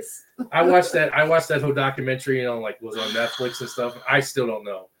that place. I watched that whole documentary, like was on Netflix and stuff. I still don't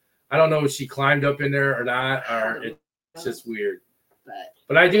know. I don't know if she climbed up in there or not, or it's just weird.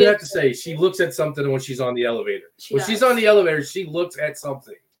 But I do have to say, she looks at something when she's on the elevator. When she's on the elevator, she looks at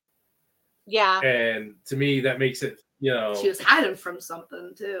something. Yeah. And to me, that makes it, She was hiding from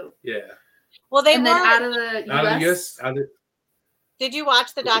something too. Yeah. Well, they and were then out of the US. Did you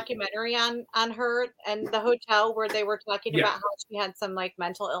watch the documentary on her and the hotel where they were talking about how she had some like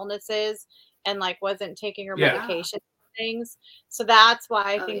mental illnesses and like wasn't taking her medication and things? So that's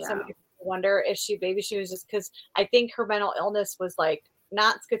why I think some people wonder if maybe she was just, because I think her mental illness was like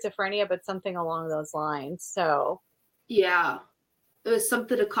not schizophrenia, but something along those lines. So yeah, it was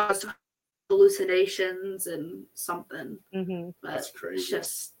something to cause hallucinations and something. Mm-hmm. That's crazy.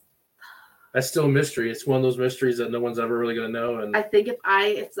 That's still a mystery. It's one of those mysteries that no one's ever really going to know. And I think if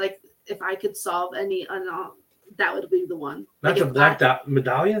I could solve any, that would be the one. Not the black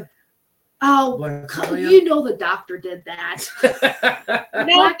medallion. Oh, you know the doctor did that.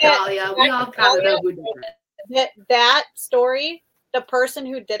 Black Dahlia. We all kind of know who did it. That story, the person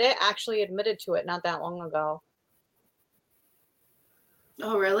who did it actually admitted to it not that long ago.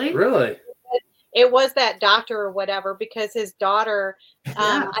 Oh, really? Really? It was that doctor or whatever, because his daughter,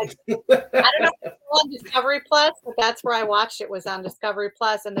 I don't know if it's on Discovery Plus, but that's where I watched it, was on Discovery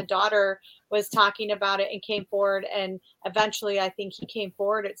Plus, and the daughter was talking about it and came forward, and eventually I think he came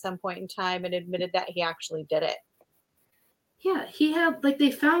forward at some point in time and admitted that he actually did it. Yeah, he had, like,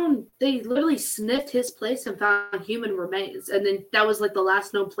 they literally sniffed his place and found human remains, and then that was like the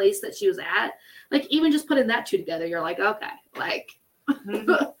last known place that she was at. Like, even just putting that two together, you're like, okay, like...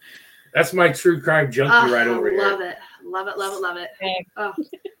 That's my true crime junkie right over here. Love it.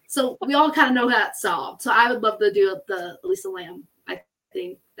 So we all kind of know how it's solved. So I would love to do the Lisa Lamb. I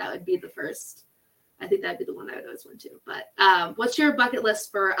think that would be the first. I think that'd be the one I would always want to. But what's your bucket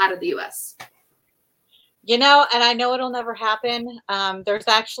list for out of the U.S.? And I know it'll never happen. There's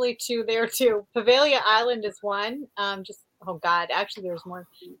actually two there too. Pavalia Island is one. Actually there's more.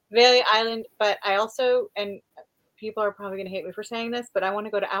 Pavalia Island, but I also, and people are probably going to hate me for saying this, but I want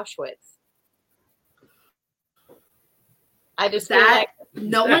to go to Auschwitz. I just feel like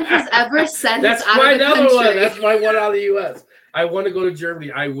no one has ever said that's out my of the other country. one. That's my one out of the U.S. I want to go to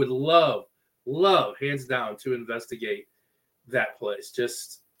Germany. I would love, hands down, to investigate that place.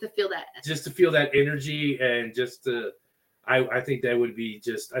 Just to feel that energy, and I think that would be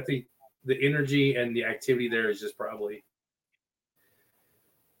I think the energy and the activity there is just probably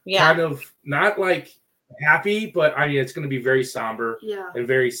kind of not like happy, but I mean, it's going to be very somber and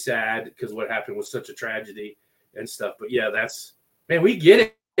very sad because what happened was such a tragedy and stuff. But yeah, we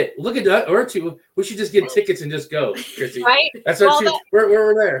get it. Look at that. Or two, we should just get tickets and just go. Right? That's our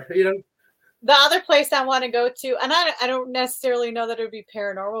we're there, The other place I want to go to, and I don't necessarily know that it would be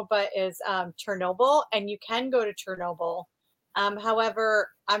paranormal, but is Chernobyl, and you can go to Chernobyl.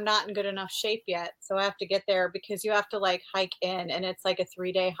 However, I'm not in good enough shape yet, so I have to get there because you have to like hike in, and it's like a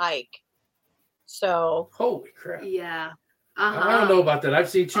 3-day hike. So holy crap! Yeah, I don't know about that. I've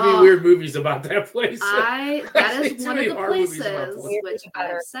seen too many weird movies about that place. That is one of the places which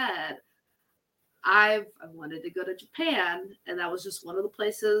I've said I've wanted to go to Japan, and that was just one of the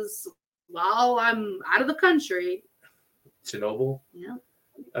places while I'm out of the country. Chernobyl. Yeah,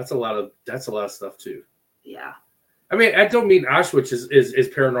 that's a lot of stuff too. Yeah. I mean, I don't mean Auschwitz is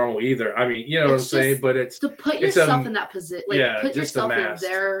paranormal either. I mean, you know what I'm saying, but it's to put yourself in that position. Like, put yourself in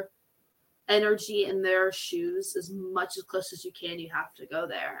their energy, in their shoes, as much as close as you can. You have to go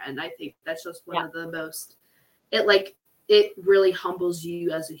there, and I think that's just one of the most. It really humbles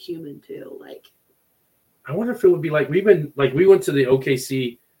you as a human too. Like, I wonder if it would be like we went to the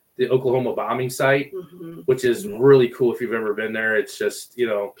OKC, the Oklahoma bombing site, which is really cool if you've ever been there. It's just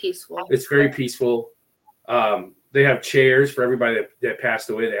peaceful. It's very peaceful. They have chairs for everybody that passed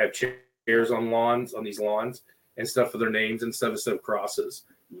away. They have chairs on these lawns and stuff for their names and stuff instead of crosses.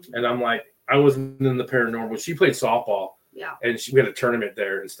 And I'm like, I wasn't in the paranormal. She played softball. Yeah. And we had a tournament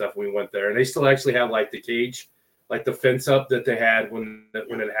there and stuff. We went there, and they still actually have like the cage, like the fence up that they had when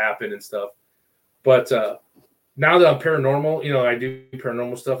it happened and stuff. But now that I'm paranormal, I do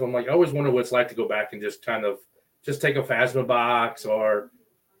paranormal stuff. I'm like, I always wonder what it's like to go back and just take a phasma box or,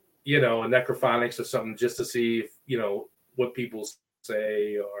 a necrophonics or something just to see if, what people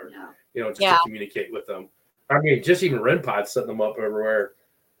say, or just Yeah. to communicate with them. I mean, just even REM pods, setting them up everywhere.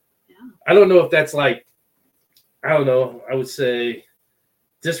 Yeah. I don't know if that's like, I don't know. I would say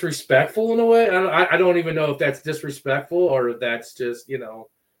disrespectful in a way. I don't even know if that's disrespectful or if that's just,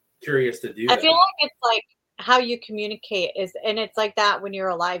 curious to do I that. feel like it's like how you communicate is, and it's like that when you're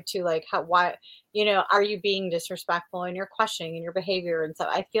alive too, like why, are you being disrespectful in your questioning and your behavior and stuff?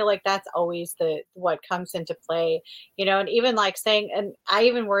 I feel like that's always what comes into play, and even like saying, and I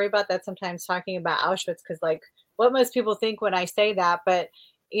even worry about that sometimes talking about Auschwitz, because like what most people think when I say that, but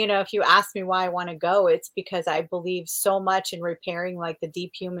if you ask me why I want to go, it's because I believe so much in repairing like the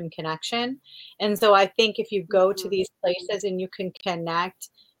deep human connection. And so I think if you go to these places and you can connect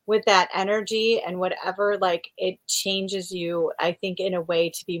with that energy and whatever, like it changes you, I think, in a way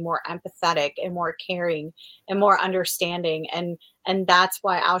to be more empathetic and more caring and more understanding. And that's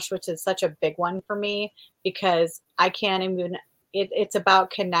why Auschwitz is such a big one for me, because I can't even, it's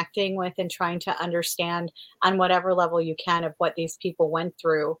about connecting with and trying to understand on whatever level you can of what these people went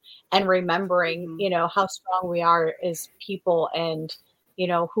through, and remembering, how strong we are as people, and,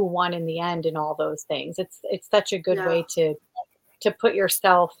 who won in the end and all those things. It's such a good way to put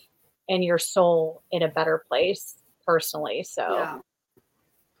yourself and your soul in a better place personally. So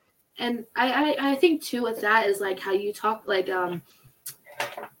and I think too with that is like how you talk, like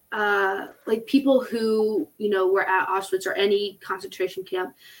people who were at Auschwitz or any concentration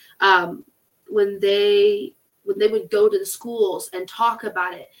camp, when they would go to the schools and talk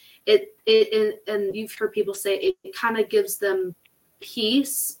about it, and you've heard people say it kind of gives them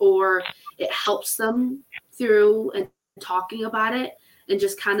peace, or it helps them through and talking about it, and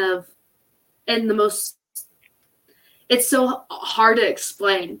just kind of in the most, it's so hard to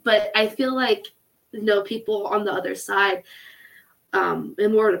explain, but I feel like people on the other side, and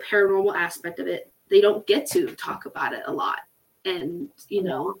more of the paranormal aspect of it, they don't get to talk about it a lot, and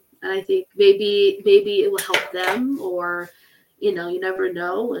and I think maybe it will help them, or you never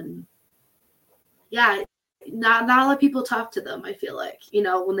know. And not a lot of people talk to them. I feel like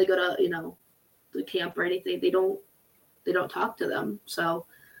when they go to the camp or anything, they don't talk to them. So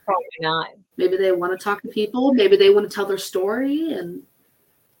probably not. Maybe they want to talk to people. Maybe they want to tell their story. And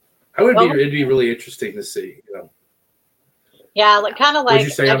it'd be really interesting to see. Yeah, like kind of like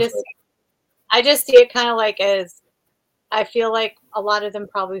I just see it kind of like as, I feel like a lot of them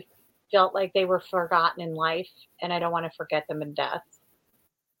probably felt like they were forgotten in life, and I don't want to forget them in death,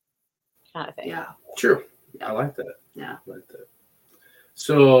 kind of thing. Yeah, true. Yeah. I like that. Yeah, I like that.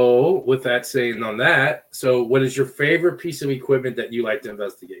 So, with that saying on that, so what is your favorite piece of equipment that you like to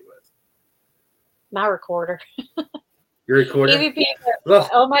investigate with? My recorder. Your recorder? My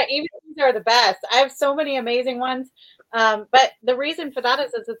EVPs are the best. I have so many amazing ones. But the reason for that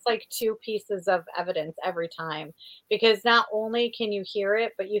is it's like two pieces of evidence every time, because not only can you hear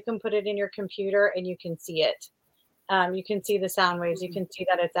it, but you can put it in your computer and you can see it. You can see the sound waves. You can see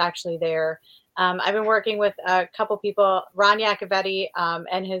that it's actually there. I've been working with a couple people, Ron Iacovetti,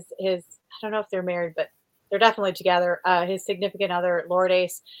 and his, I don't know if they're married, but they're definitely together. His significant other,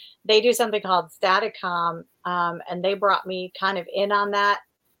 Lourdes, they do something called Staticom, and they brought me kind of in on that.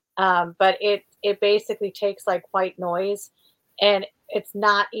 But it basically takes like white noise, and it's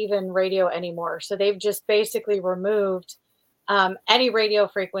not even radio anymore. So they've just basically removed any radio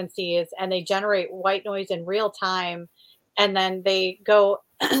frequencies, and they generate white noise in real time. And then they go,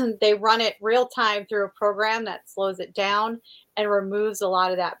 they run it real time through a program that slows it down and removes a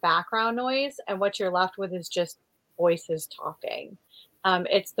lot of that background noise. And what you're left with is just voices talking.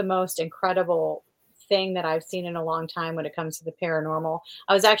 It's the most incredible thing that I've seen in a long time when it comes to the paranormal.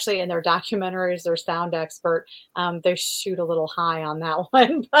 I was actually in their documentaries, their sound expert. They shoot a little high on that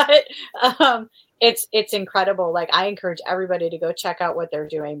one, but it's incredible. Like, I encourage everybody to go check out what they're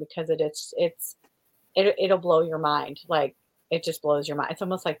doing, because it'll blow your mind. Like, it just blows your mind. It's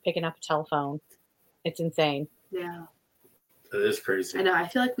almost like picking up a telephone. It's insane. Yeah, it is crazy. I know. I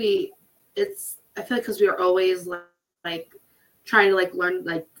feel like because we are always like trying to like learn,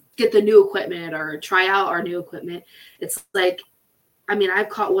 like get the new equipment or try out our new equipment. It's like, I mean, I've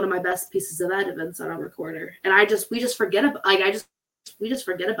caught one of my best pieces of evidence on a recorder, and we just forget about, we just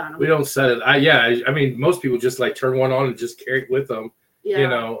forget about them. We don't set it. I mean, most people just like turn one on and just carry it with them,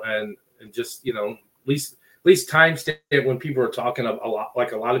 and just, at least timestamp when people are talking a lot,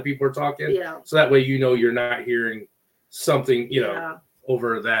 like a lot of people are talking. Yeah. So that way, you're not hearing something,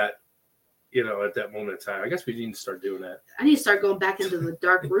 over that, at that moment in time. I guess we need to start doing that. I need to start going back into the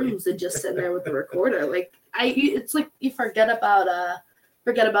dark rooms and just sitting there with the recorder. Like, it's like you forget about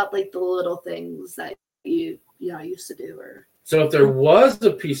like the little things that you used to do. Or so, if there was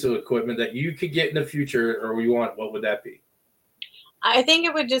a piece of equipment that you could get in the future, or what would that be? I think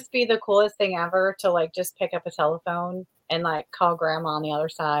it would just be the coolest thing ever to like just pick up a telephone and like call grandma on the other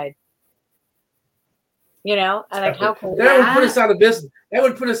side. You know, and like how cool that would put us out of business. That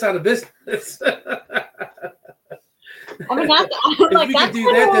would put us out of business. I mean, that's if like we that's could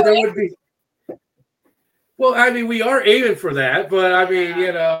do that, then there would be. Well, I mean, we are aiming for that, but I mean,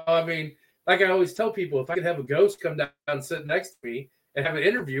 you know, I mean, like I always tell people, if I could have a ghost come down and sit next to me and have an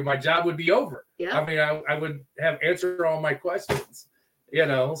interview, my job would be over. Yeah. I mean, I would have answered all my questions, you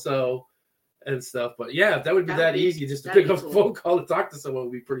know, so and stuff. But yeah, if that would be that easy, just to pick up a phone call to talk to someone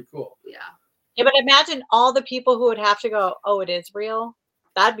would be pretty cool. Yeah. Yeah, but imagine all the people who would have to go, oh, it is real.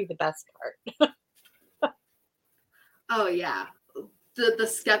 That'd be the best part. Oh yeah. The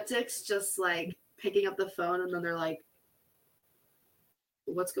skeptics just like picking up the phone and then they're like,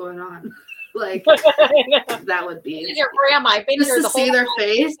 what's going on? Like that would be This is your grandma. I've been just here to the see whole their time.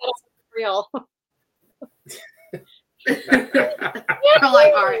 face. It's real. They're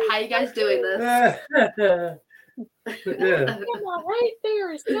like, all right, how you guys doing this? Yeah. Grandma right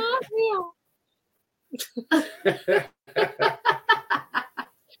there is not real.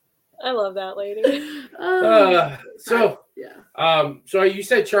 I love that lady. So you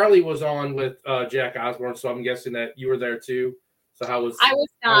said Charlie was on with Jack Osborne, so I'm guessing that you were there too. So how was I was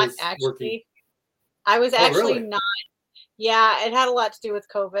not actually. Working? I was actually really? not. Yeah, it had a lot to do with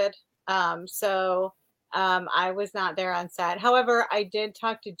COVID. So I was not there on set. However, I did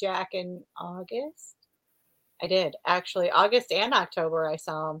talk to Jack in August. I did actually August and October. I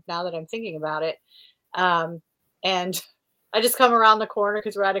saw him. Now that I'm thinking about it, and I just come around the corner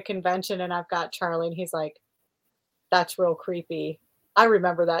because we're at a convention, and I've got Charlie, and he's like, "That's real creepy. I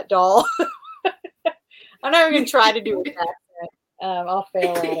remember that doll." I'm not even gonna try to do it. I'll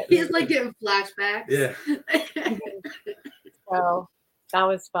fail at it. He's like getting flashbacks. Yeah. So that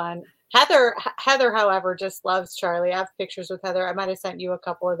was fun. Heather, however, just loves Charlie. I have pictures with Heather. I might have sent you a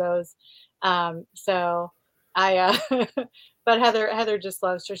couple of those. So I, but Heather just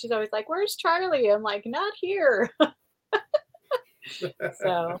loves her. She's always like, "Where's Charlie?" I'm like, "Not here."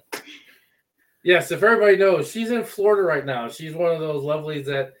 So. Yes, if everybody knows, she's in Florida right now. She's one of those lovelies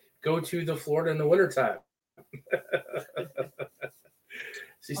that go to the Florida in the wintertime.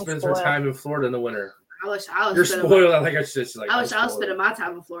 She spends her time in Florida in the winter. I wish I was. You're spoiled. Like I said, like, I wish I was spending my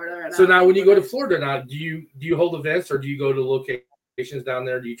time in Florida right now. So now, when you go to Florida, now do you hold events or do you go to locations down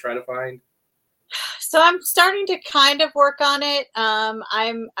there? Do you try to find? So I'm starting to kind of work on it.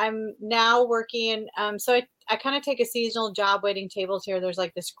 I'm now working. So I kind of take a seasonal job waiting tables here. There's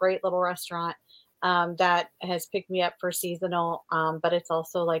like this great little restaurant that has picked me up for seasonal, but it's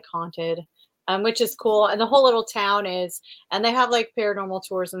also like haunted. Which is cool. And the whole little town is, and they have like paranormal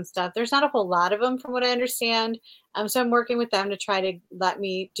tours and stuff. There's not a whole lot of them from what I understand. So I'm working with them to try to let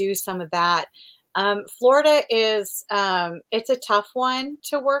me do some of that. Florida is, it's a tough one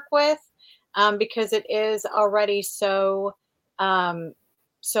to work with because it is already so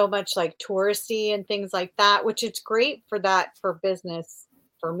much like touristy and things like that, which is great for business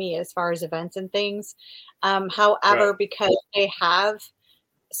for me as far as events and things. However, right. Because they have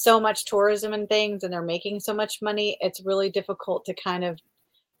so much tourism and things and they're making so much money, it's really difficult to kind of,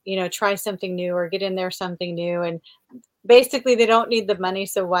 try something new or get in there something new. And basically they don't need the money.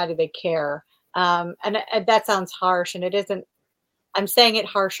 So why do they care? And that sounds harsh, and it isn't. I'm saying it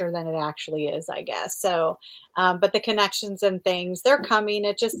harsher than it actually is, I guess. So, but the connections and things, they're coming.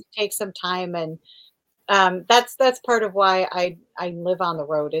 It just takes some time. And that's part of why I live on the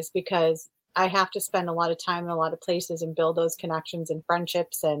road, is because I have to spend a lot of time in a lot of places and build those connections and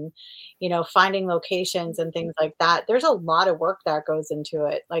friendships and, finding locations and things like that. There's a lot of work that goes into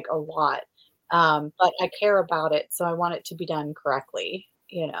it, like a lot. But I care about it. So I want it to be done correctly,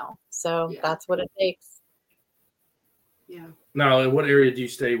 so that's what it takes. Yeah. Now, in what area do you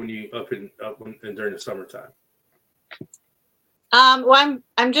stay when you up and during the summertime? Well,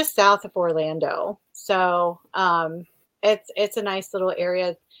 I'm just south of Orlando. So, it's a nice little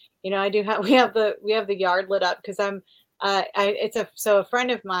area. We have the yard lit up because a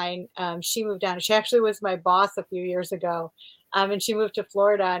friend of mine, she moved down. She actually was my boss a few years ago. And she moved to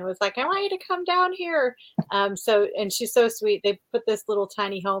Florida and was like, "I want you to come down here." And she's so sweet. They put this little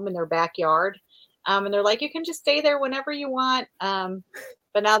tiny home in their backyard. And they're like, "You can just stay there whenever you want."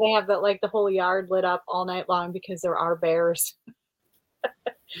 But now they have the whole yard lit up all night long because there are bears.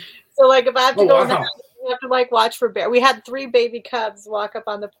 So like if I have to go in the house, we have to watch for bear. We had 3 baby cubs walk up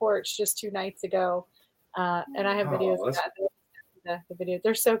on the porch just 2 nights ago. And I have videos of that. The video.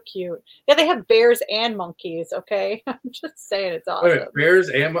 They're so cute. Yeah, they have bears and monkeys. Okay. I'm just saying it's awesome. Wait, bears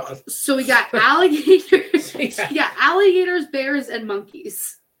and So we got alligators. We got alligators, bears, and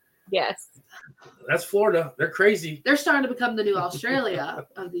monkeys. Yes. That's Florida. They're crazy. They're starting to become the new Australia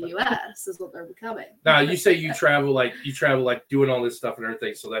of the U.S. is what they're becoming. Now, you say you travel like doing all this stuff and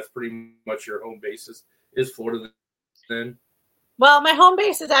everything. So that's pretty much your home base is Florida then? Well, my home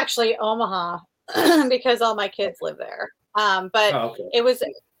base is actually Omaha because all my kids live there. But It was,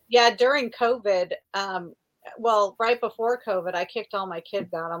 during COVID, right before COVID, I kicked all my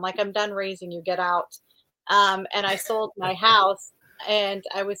kids out. I'm like, I'm done raising you, get out. And I sold my house. And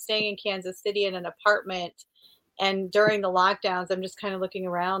I was staying in Kansas City in an apartment. And during the lockdowns, I'm just kind of looking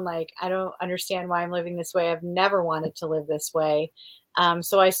around like, I don't understand why I'm living this way. I've never wanted to live this way.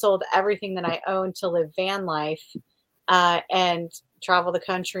 So I sold everything that I owned to live van life and travel the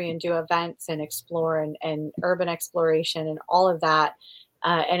country and do events and explore and urban exploration and all of that.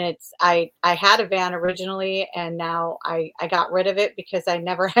 And I had a van originally, and now I got rid of it because I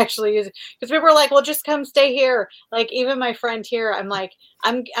never actually used it. Because people were like, well, just come stay here. Like, even my friend here, I'm like,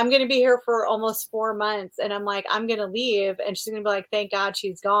 I'm going to be here for almost 4 months. And I'm like, I'm going to leave. And she's going to be like, thank God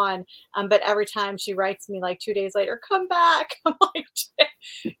she's gone. But every time she writes me like 2 days later, come back. I'm like,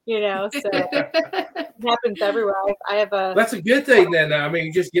 so it happens everywhere. I have That's a good thing then. I mean,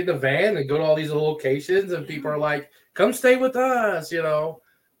 you just get in the van and go to all these locations and people are like, come stay with us, You're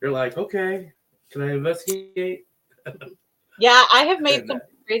like, okay, can I investigate? Yeah, I have made some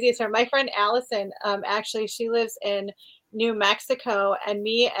crazy stuff. My friend Allison, actually, she lives in New Mexico, and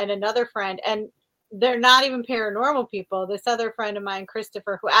me and another friend, and they're not even paranormal people. This other friend of mine,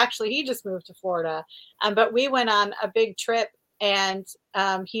 Christopher, who actually, he just moved to Florida. But we went on a big trip, and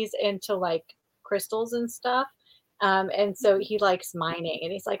he's into like crystals and stuff. And so he likes mining,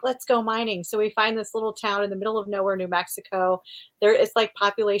 and he's like, let's go mining. So we find this little town in the middle of nowhere, New Mexico. There is like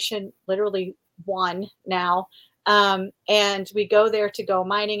population literally 1 now. And we go there to go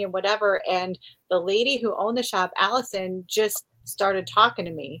mining and whatever. And the lady who owned the shop, Allison, just started talking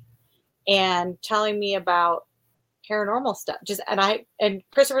to me and telling me about paranormal stuff. And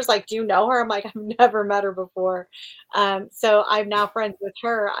Christopher's like, do you know her? I'm like, I've never met her before. So I'm now friends with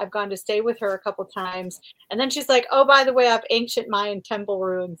her. I've gone to stay with her a couple times. And then she's like, oh, by the way, I have ancient Mayan temple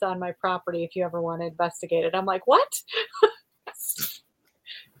ruins on my property if you ever want to investigate it. I'm like, what?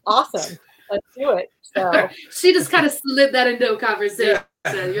 Awesome. Let's do it. So she just kind of slid that into a conversation.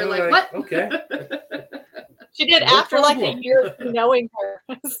 Yeah. You're like, what? Okay. She did after like a year of knowing her.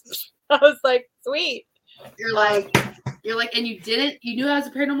 I was like, sweet. You're like, and you knew I was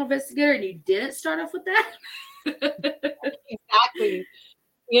a paranormal investigator, and you didn't start off with that. Exactly.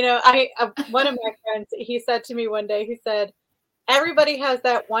 One of my friends, he said to me one day, he said, everybody has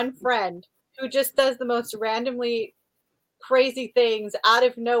that one friend who just does the most randomly crazy things out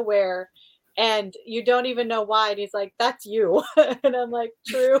of nowhere, and you don't even know why. And he's like, that's you. And I'm like,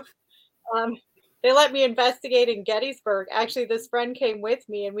 true. They let me investigate in Gettysburg. Actually, this friend came with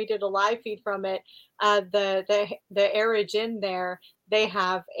me, and we did a live feed from it. The Airage Inn there,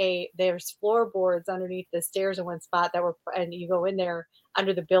 there's floorboards underneath the stairs in one spot and you go in there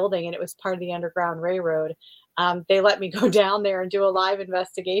under the building, and it was part of the Underground Railroad. They let me go down there and do a live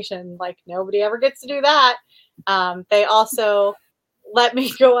investigation. Like, nobody ever gets to do that. They also let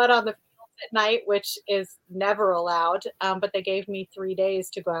me go out on the fields at night, which is never allowed. But they gave me 3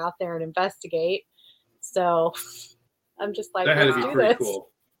 days to go out there and investigate. So I'm just like, that had to be pretty cool.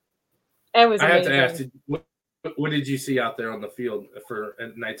 It was amazing. I have to ask you, what did you see out there on the field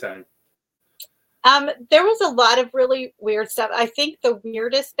at nighttime? There was a lot of really weird stuff. I think the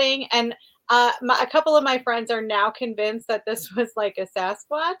weirdest thing, and a couple of my friends are now convinced that this was like a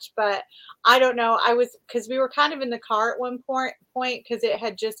Sasquatch, but I don't know. Because we were kind of in the car at one point because it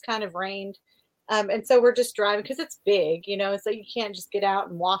had just kind of rained. And so we're just driving because it's big, so you can't just get out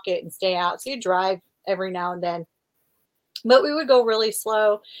and walk it and stay out. So you drive every now and then. But we would go really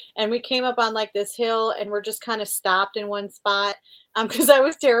slow, and we came up on like this hill, and we're just kind of stopped in one spot because I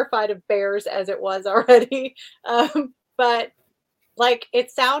was terrified of bears as it was already. But like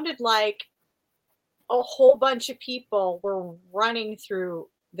it sounded like a whole bunch of people were running through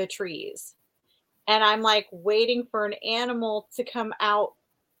the trees, and I'm like waiting for an animal to come out,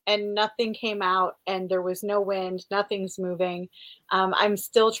 and nothing came out, and there was no wind, nothing's moving. I'm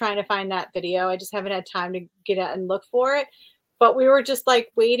still trying to find that video. I just haven't had time to get out and look for it. But we were just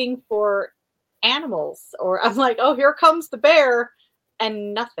like waiting for animals, or I'm like, oh, here comes the bear,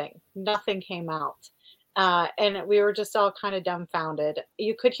 and nothing came out. And we were just all kind of dumbfounded.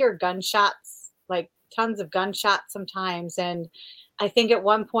 You could hear gunshots, like tons of gunshots sometimes. And I think at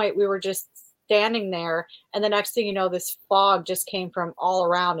one point we were just standing there, and the next thing you know, this fog just came from all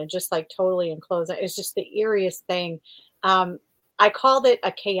around and just like totally enclosed. It's just the eeriest thing. I called it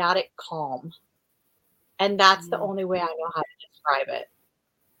a chaotic calm, and that's the only way I know how to describe it.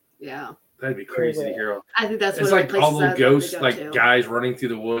 Yeah. That'd be crazy to hear. I think that's It's one of like the all places the I'd love to ghosts, go like to. guys running through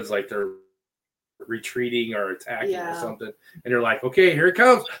the woods, like they're retreating or attacking or Yeah. something. And you're like, okay, here it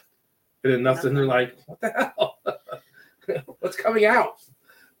comes. And then nothing. They're like, what the hell? What's coming out?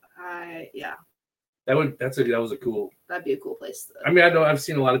 Yeah, That was a cool. that'd be a cool place. I mean, I know I've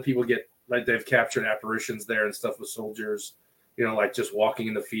seen a lot of people get like they've captured apparitions there and stuff with soldiers, you know, like just walking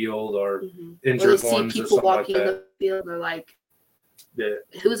in the field or injured Or they see ones or people something like walking in that. the field. And they're like, Yeah.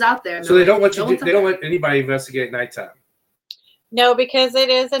 "Who's out there?" And So they're they don't like, let you. They don't let anybody investigate at nighttime. No, because it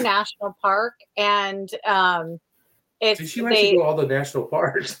is a national park, and it's See, she likes to go to all the national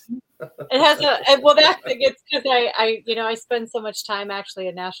parks. it has well, that's it's because I spend so much time actually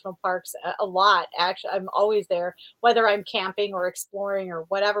in national parks a lot. Actually, I'm always there, whether I'm camping or exploring or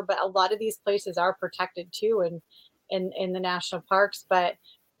whatever. But a lot of these places are protected too, in the national parks. But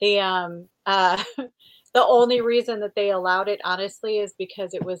the the only reason that they allowed it, honestly, is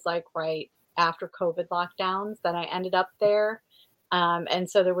because it was like right after COVID lockdowns that I ended up there. And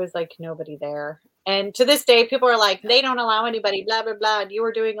so there was like nobody there. And to this day, people are like, they don't allow anybody, blah, blah, blah. You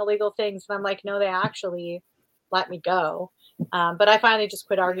were doing illegal things. And I'm like, no, they actually let me go. But I finally just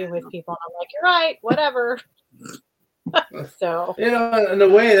quit arguing with people. And I'm like, you're right, whatever. So, You know, in a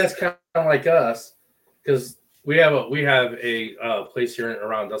way, that's kind of like us because we have a place here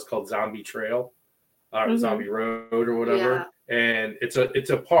around us called Zombie Trail, or Zombie Road or whatever. Yeah. And it's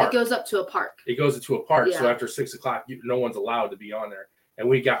a park. It goes up to a park. It goes into a park. Yeah. So after 6 o'clock, no one's allowed to be on there. And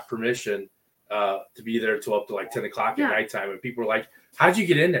we got permission to be there till up to like 10 o'clock at nighttime. And people are like, how'd you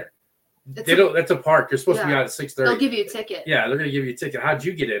get in there? That's a park. You're supposed to be out at 6:30. They'll give you a ticket. Yeah, they're going to give you a ticket. How'd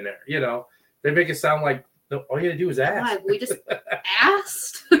you get in there? You know, they make it sound like all you got to do is ask. Like, we just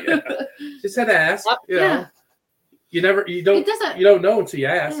asked. Just had to ask. You know. You don't know until you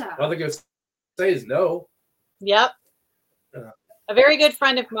ask. Yeah. All they're going to say is no. yep. A very good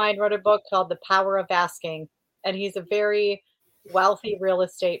friend of mine wrote a book called The Power of Asking. And he's a very wealthy real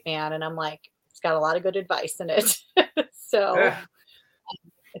estate man. And I'm like, it's got a lot of good advice in it. So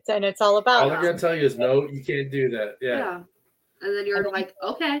it's all about all they're going to tell you is no, you can't do that. Yeah. And then you're like,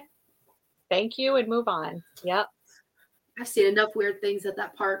 okay. Thank you and move on. Yep. I've seen enough weird things at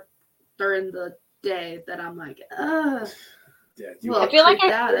that park during the day that I'm like, Yeah. I feel like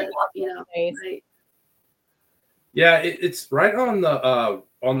right. Yeah, it's right on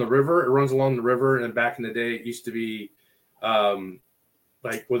the river. It runs along the river, and back in the day, it used to be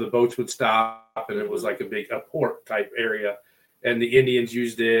like where the boats would stop, and it was like a port type area, and the Indians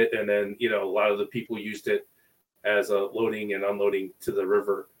used it, and then a lot of the people used it as a loading and unloading to the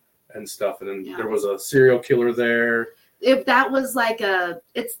river and stuff, and then there was a serial killer there. If that was like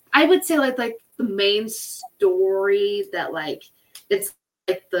I would say like the main story that like it's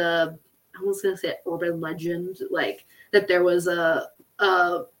like I was gonna say urban legend, like that there was a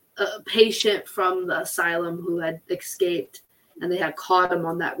patient from the asylum who had escaped, and they had caught him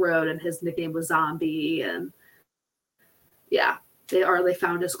on that road, and his nickname was Zombie, and they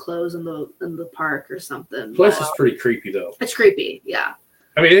found his clothes in the park or something. Plus, it's pretty creepy though. It's creepy, yeah.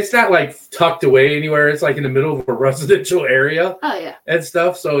 I mean, it's not like tucked away anywhere. It's like in the middle of a residential area. Oh yeah, and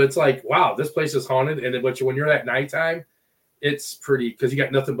stuff. So it's like, wow, this place is haunted. And then, when you're at nighttime, it's pretty because you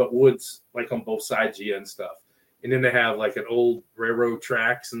got nothing but woods like on both sides of you and stuff. And then they have like an old railroad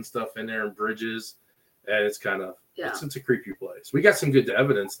tracks and stuff in there and bridges, and it's kind of it's a creepy place. We got some good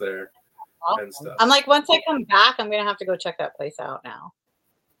evidence there and stuff. I'm like, once I come back, I'm gonna have to go check that place out now.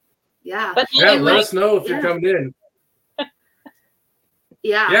 Yeah, but let us know if you're coming in.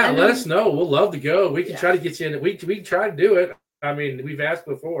 Yeah, let us know. We'll love to go. We can try to get you in. We can try to do it. I mean, we've asked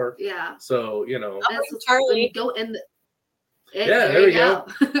before. Yeah. So Charlie, when you go in there we go.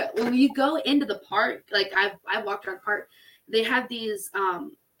 When you go into the park, like I walked around the park, they have these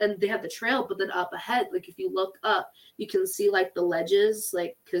and they have the trail, but then up ahead, like if you look up, you can see like the ledges,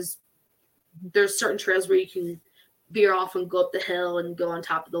 like because there's certain trails where you can veer off and go up the hill and go on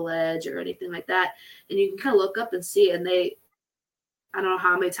top of the ledge or anything like that, and you can kind of look up and see. And I don't know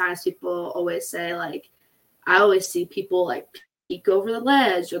how many times people always say, like, I always see people like peek over the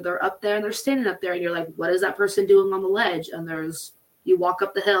ledge, or they're up there and they're standing up there, and you're like, what is that person doing on the ledge? And you walk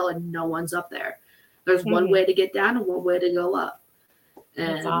up the hill and no one's up there. There's one way to get down and one way to go up.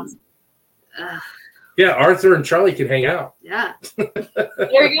 And that's awesome. Arthur and Charlie can hang out. Yeah.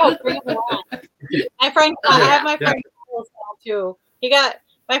 There you go. Bring them along. My friend, I have my friend Kyle's doll too.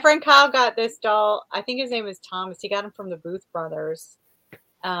 My friend Kyle got this doll. I think his name is Thomas. He got him from the Booth Brothers.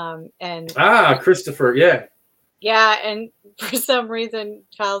 Christopher, yeah, and for some reason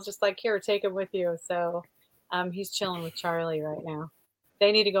Kyle's just like, here, take him with you. So he's chilling with Charlie right now.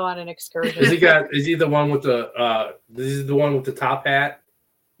 They need to go on an excursion. Is he the one with the top hat?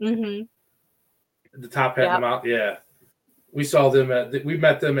 Mm-hmm. The top hat and the mount. Yeah. We saw them we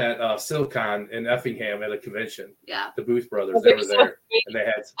met them at Silicon in Effingham at a convention. Yeah. The Booth brothers, they were there. And they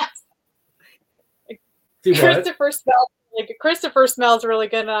had Christopher smells really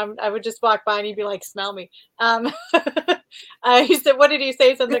good, and I would just walk by and he'd be like, "Smell me." He said, "What did he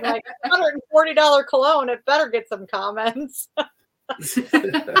say? Something like $140 cologne. It better get some comments."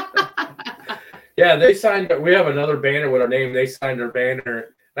 Yeah, they signed. We have another banner with our name. They signed our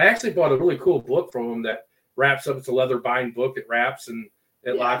banner. I actually bought a really cool book from them that wraps up. It's a leather bind book. It wraps and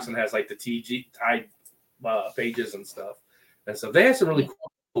it locks and has like the TG tied pages and stuff. And so they have some really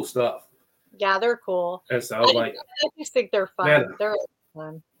cool stuff. Yeah, they're cool. And so I just think they're fun. Yeah. They're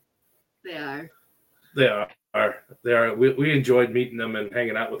fun. They are. They are. We enjoyed meeting them and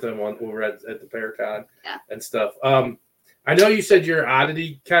hanging out with them over at the Paracon and stuff. I know you said you're an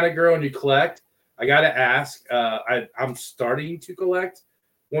oddity kind of girl and you collect. I got to ask. I'm starting to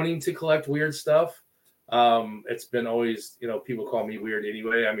wanting to collect weird stuff. It's been always, people call me weird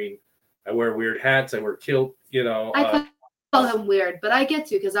anyway. I mean, I wear weird hats. I wear kilt. I call him weird, but I get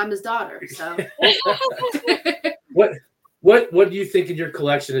to because I'm his daughter. So. What do you think in your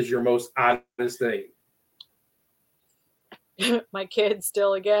collection is your most oddest thing? My kids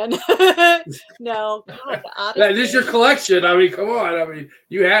still again. No, God, That is your collection. I mean, come on. I mean,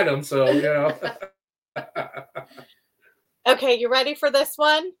 you had them, so Okay, you ready for this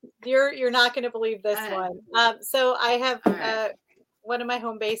one? You're not going to believe this one. So I have one of my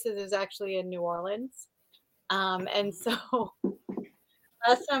home bases is actually in New Orleans, and so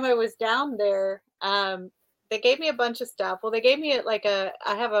last time I was down there, they gave me a bunch of stuff. Well, they gave me I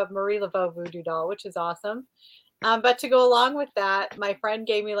have a Marie Laveau voodoo doll, which is awesome. But to go along with that, my friend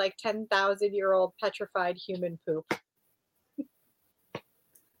gave me 10,000-year-old petrified human poop.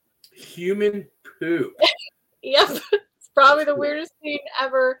 Human poop. Yep. It's probably the weirdest thing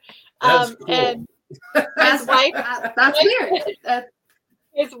ever. That's cool. And his wife, that's weird.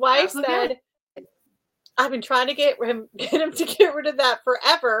 His wife said, I've been trying to get him to get rid of that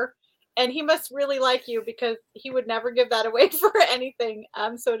forever. And he must really like you because he would never give that away for anything.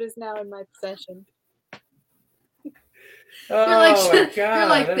 So it is now in my possession. Oh my God! You're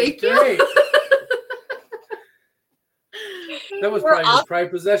like, thank great. you. That was probably his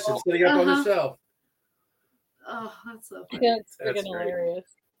pride possession sitting up on the shelf. Oh, that's so funny. Yeah, it's freaking hilarious.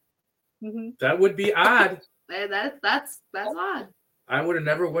 Mm-hmm. That would be odd. That's odd. I would have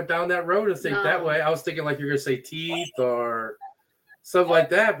never went down that road to think that way. I was thinking you're gonna say teeth or stuff like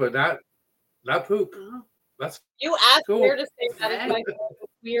that, but not poop. Oh. That's you asked cool. Weirdest thing. That is my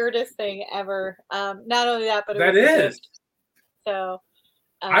weirdest thing ever. Not only that, but that is. So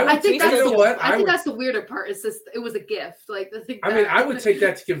I think that's the weirder part. It's just it was a gift. I would take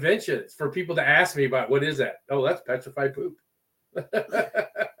that to conventions for people to ask me about what is that? Oh, that's petrified poop. That's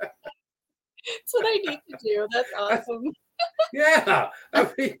what I need to do. That's awesome. Yeah. I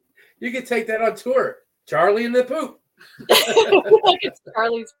mean, you can take that on tour. Charlie and the poop. It's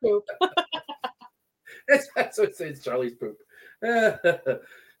Charlie's poop. That's what it says. Charlie's poop.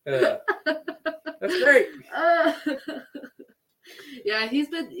 That's great. Yeah, he's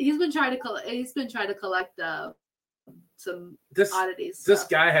been trying to collect some oddities. This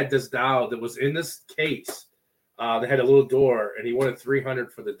guy had this doll that was in this case. They had a little door, and he wanted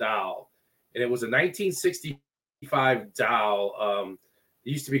 $300 for the doll, and it was a 1965 doll. It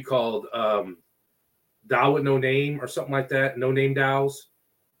used to be called Doll with No Name or something like that. No Name dolls.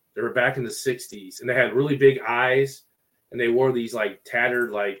 They were back in the 60s, and they had really big eyes, and they wore these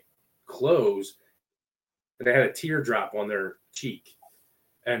tattered clothes, and they had a teardrop on their cheek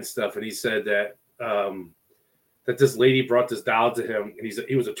and stuff. And he said that that this lady brought this doll to him, and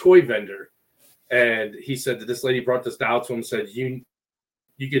he was a toy vendor, and he said that this lady brought this doll to him and said, you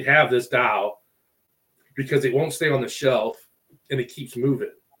could have this doll because it won't stay on the shelf and it keeps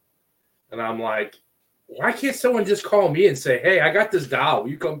moving. And I'm like, why can't someone just call me and say, hey, I got this doll,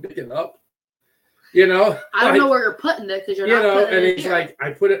 will you come pick it up? I don't know where you're putting it because you're not putting and it he's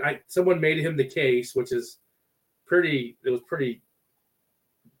here. Someone made him the case, which is pretty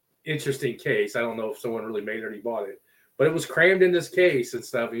interesting case. I don't know if someone really made it or he bought it, but it was crammed in this case and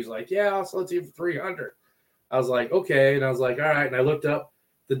stuff. He's like, yeah, I'll sell it to you for $300. I was like, okay. And I was like, all right. And I looked up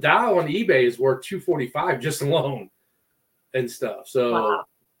the doll on eBay is worth $245 just alone and stuff. So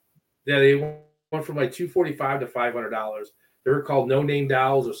yeah, they went from $245 to $500. They were called No Name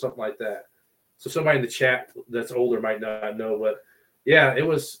dolls or something like that. So somebody in the chat that's older might not know, but yeah, it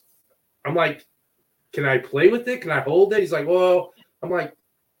was. I'm like, can I play with it? Can I hold it? He's like, well, I'm like,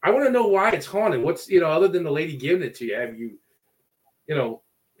 I want to know why it's haunted. What's, other than the lady giving it to you, have you,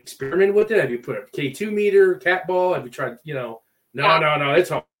 experimented with it? Have you put a K2 meter, cat ball? Have you tried, no,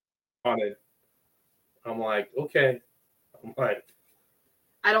 it's haunted. I'm like, okay. I'm like,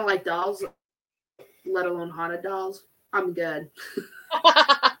 I don't like dolls, let alone haunted dolls. I'm good.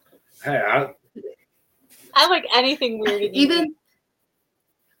 hey, I like anything weird. Even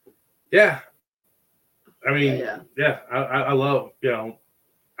yeah. I mean, yeah. I love,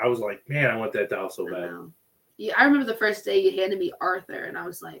 I was like, man, I want that doll so bad. Yeah, I remember the first day you handed me Arthur, and I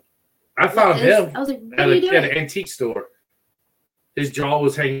was like, I found him I was like, what at are you doing? an antique store. His jaw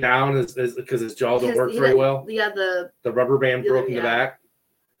was hanging down because his jaw don't work very well. Yeah, the rubber band broke in the back.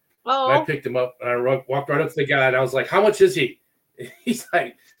 Oh. And I picked him up and I walked right up to the guy and I was like, how much is he? He's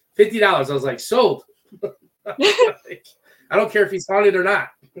like, $50. I was like, sold. I don't care if he's haunted or not.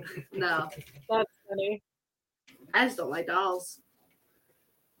 No. That's funny. I just don't like dolls.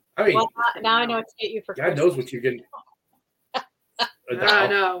 I mean, well, now I know what to get you for God knows what you're getting. I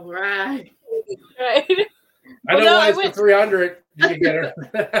know, right? Right. I know why it's for 300. You can get her.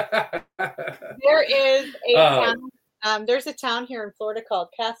 There is a town. There's a town here in Florida called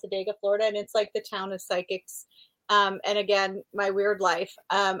Casadega, Florida, and it's like the town of psychics. And again, my weird life.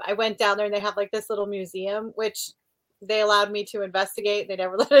 I went down there and they have like this little museum, which they allowed me to investigate. They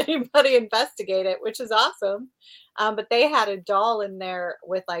never let anybody investigate it, which is awesome. But they had a doll in there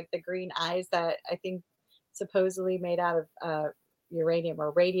with like the green eyes that I think supposedly made out of uranium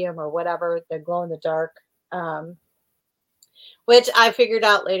or radium or whatever, the glow in the dark. Which I figured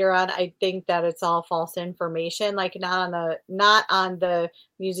out later on. I think that it's all false information, like not on the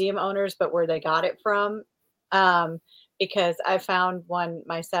museum owners, but where they got it from. Because I found one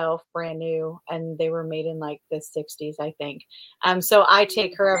myself brand new and they were made in like the 60s, I think. So I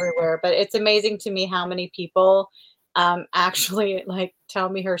take her everywhere, but it's amazing to me how many people actually like tell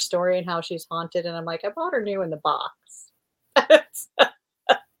me her story and how she's haunted. And I'm like, I bought her new in the box.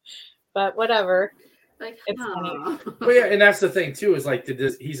 But whatever. Like, it's funny. Well, yeah, and that's the thing too, is like,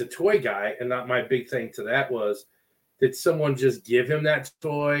 he's a toy guy, and not my big thing to that was, did someone just give him that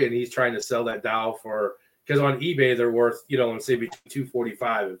toy and he's trying to sell that doll for, because on eBay they're worth, let's say between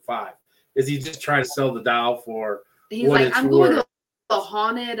 $245 and $5. Is he just trying to sell the doll for he's what like, it's I'm worth? going to a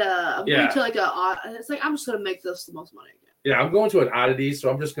haunted, I'm going to like it's like, I'm just going to make this the most money again. Yeah, I'm going to an oddity, so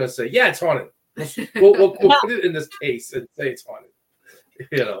I'm just going to say, yeah, it's haunted. We'll put it in this case and say it's haunted.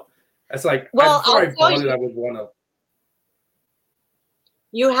 It's like, well, before I bought it, I would want to.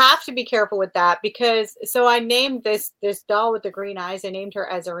 You have to be careful with that because, so I named this doll with the green eyes. I named her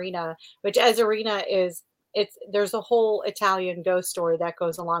Azarina, which Azarina is, there's a whole Italian ghost story that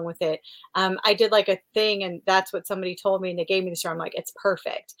goes along with it. I did like a thing and that's what somebody told me and they gave me the story. I'm like, it's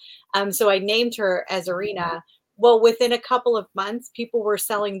perfect. So I named her Azarina. Well, within a couple of months, people were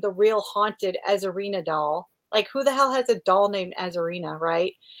selling the real haunted Azarina doll. Like, who the hell has a doll named Azarina,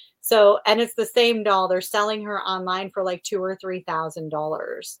 right? So, and it's the same doll. They're selling her online for like $2,000 or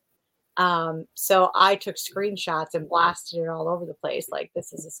 $3,000. So I took screenshots and blasted it all over the place. Like,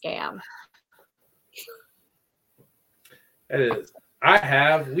 this is a scam. It is.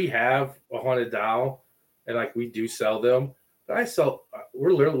 We have a haunted doll, and like we do sell them. But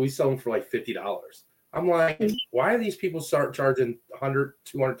we sell them for like $50. I'm like, why do these people start charging $100,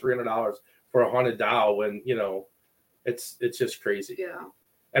 $200, $300 for a haunted doll when it's just crazy. Yeah.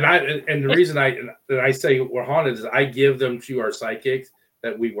 And the reason I say we're haunted is I give them to our psychics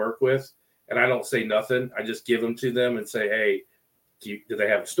that we work with, and I don't say nothing. I just give them to them and say, hey, do they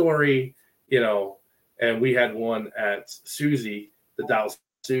have a story? And we had one at Susie, the doll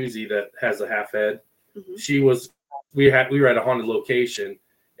Susie that has a half head. Mm-hmm. We were at a haunted location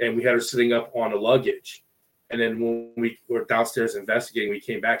and we had her sitting up on a luggage. And then when we were downstairs investigating, we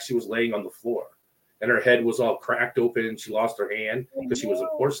came back, she was laying on the floor. And her head was all cracked open and she lost her hand because she was a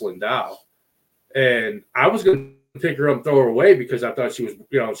porcelain doll. And I was going to pick her up and throw her away because I thought she was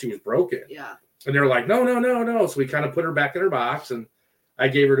broken. Yeah. And they were like, no. So we kind of put her back in her box and I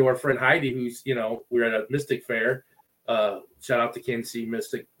gave her to our friend Heidi, who's, we were at a Mystic Fair. Shout out to Kansas City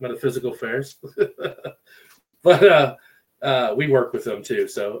Mystic Metaphysical Fairs. But we work with them too.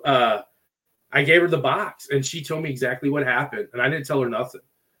 So I gave her the box and she told me exactly what happened. And I didn't tell her nothing.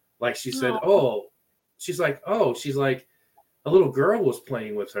 Like she said, she's like, a little girl was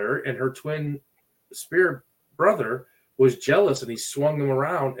playing with her and her twin spirit brother was jealous and he swung them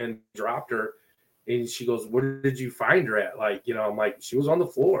around and dropped her. And she goes, where did you find her at? Like, I'm like, she was on the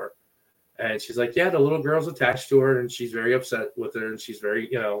floor. And she's like, yeah, the little girl's attached to her and she's very upset with her and she's very,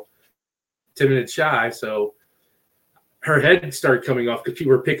 timid and shy. So her head started coming off because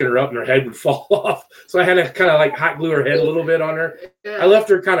people were picking her up and her head would fall off. So I had to kind of like hot glue her head a little bit on her. Yeah. I left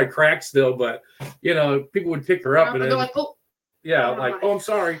her kind of cracked still, but people would pick her up and then like, I'm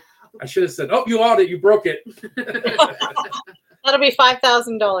sorry. I should have said, you ought it. You broke it. That'll be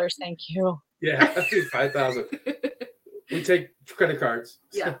 $5,000. Thank you. Yeah, 5,000. We take credit cards.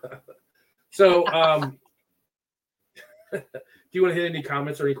 Yeah. So, do you want to hit any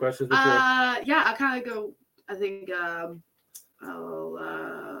comments or any questions? Yeah, I'll kind of go. I think.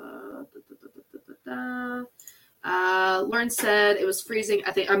 Lauren said it was freezing.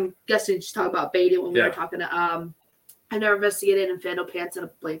 I think I'm guessing she's talking about baiting when we were talking to. I never investigated in flannel pants and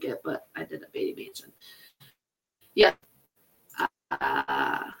a blanket, but I did a baiting mansion. Yeah.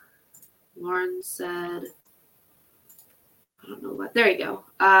 Lauren said, I don't know what. There you go.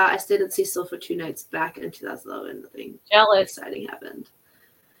 I stayed in Cecil for 2 nights back in 2011. Nothing exciting happened.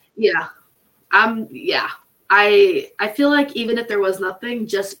 Yeah. Yeah. I feel like even if there was nothing,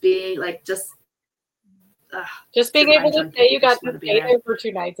 just being like, just being able to say you got to stay there for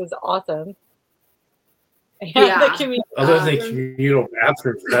 2 nights is awesome. Yeah. Other than communal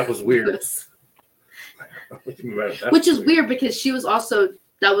bathrooms, that was weird. Which is weird because she was also,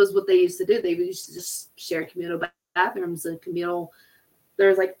 that was what they used to do. They used to just share communal bathrooms and communal.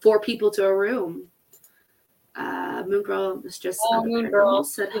 There's like 4 people to a room. Moon Girl, Mistress of the Moon Girl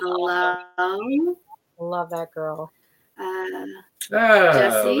said hello. Love that girl.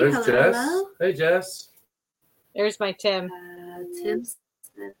 Jessie, there's hello, Jess. hello. Hey, Jess. There's my Tim. Tim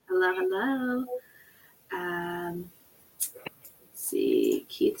said hello. Let's see.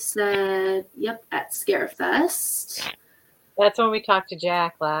 Keith said, yep, at Scarefest. That's when we talked to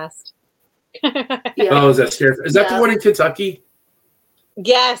Jack last. Yeah. Oh, is that Scarefest? Is that the one in Kentucky?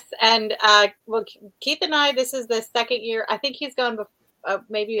 Yes. And well, Keith and I, this is the second year. I think he's gone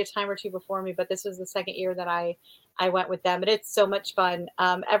maybe a time or two before me, but this was the second year that I went with them. And it's so much fun.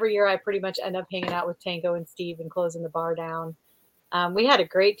 Every year I pretty much end up hanging out with Tango and Steve and closing the bar down. We had a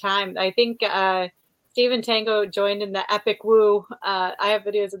great time. I think Steve and Tango joined in the Epic Woo. I have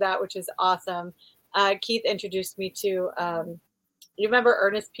videos of that, which is awesome. Keith introduced me to, you remember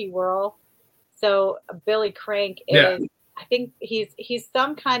Ernest P. Whirl? So Billy Crank is, I think he's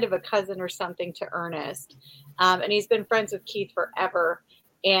some kind of a cousin or something to Ernest. And he's been friends with Keith forever.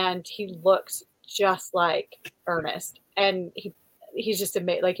 And he looks just like Ernest. And he's just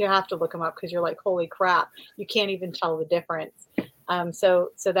amazing. Like, you have to look him up because you're like, holy crap, you can't even tell the difference. So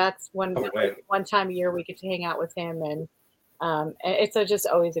that's one time a year we get to hang out with him, and it's just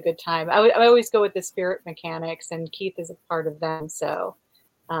always a good time. I always go with the Spirit Mechanics, and Keith is a part of them. So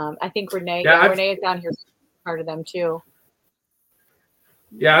I think Renee is down here, part of them too.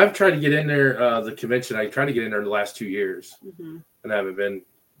 Yeah, I've tried to get in there. The convention, I tried to get in there the last 2 years, and I haven't been.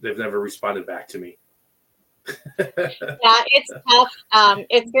 They've never responded back to me. Yeah, it's tough.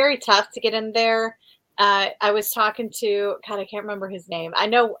 It's very tough to get in there. I was talking to, God, I can't remember his name. I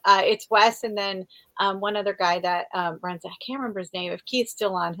know it's Wes, and then one other guy that runs it. I can't remember his name. If Keith's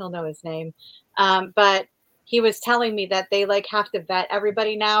still on, he'll know his name. But he was telling me that they like have to vet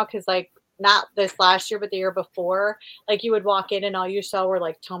everybody now because like not this last year, but the year before, like you would walk in and all you saw were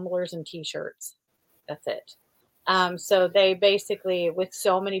like tumblers and T-shirts. That's it. So they basically, with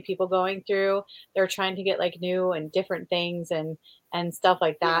so many people going through, they're trying to get like new and different things and stuff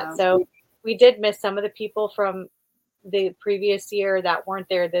like that. Yeah. So we did miss some of the people from the previous year that weren't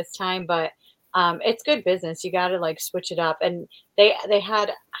there this time, but it's good business. You got to like switch it up. And they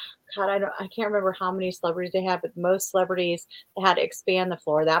had, God, I can't remember how many celebrities they had, but most celebrities, they had to expand the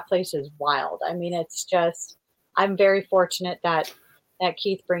floor. That place is wild. I mean, it's just, I'm very fortunate that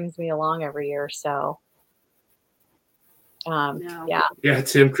Keith brings me along every year. So. Yeah,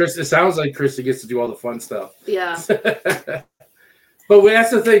 Tim, Chris, it sounds like Krista gets to do all the fun stuff. Yeah. But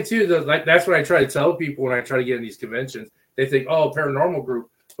that's the thing too, like that's what I try to tell people when I try to get in these conventions. They think, oh, paranormal group,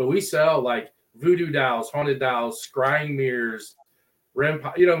 but we sell like voodoo dolls, haunted dolls, scrying mirrors, you know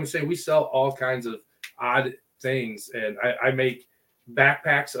what I'm saying? We sell all kinds of odd things, and I make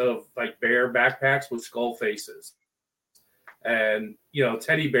backpacks of like bear backpacks with skull faces, and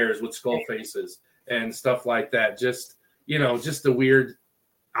teddy bears with skull faces and stuff like that. Just the weird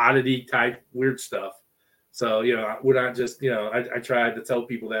oddity type weird stuff. So, we're not just, I tried to tell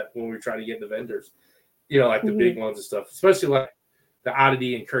people that when we were trying to get the vendors, like the big ones and stuff, especially like the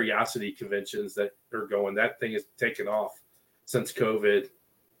oddity and curiosity conventions that are going, that thing is taken off since COVID,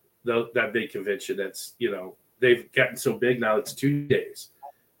 that big convention that's, they've gotten so big now it's 2 days.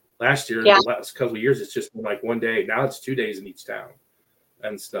 Last year, the last couple of years, it's just been like 1 day. Now it's 2 days in each town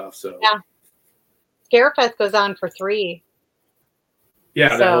and stuff. So, Scarefest goes on for 3.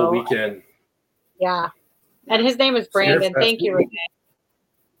 Yeah, that whole weekend. Yeah. And his name is Brandon. Thank you, Renee.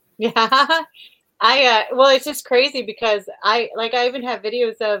 Yeah. Well, it's just crazy because I even have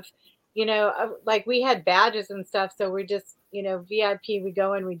videos of, like we had badges and stuff. So we just, VIP, we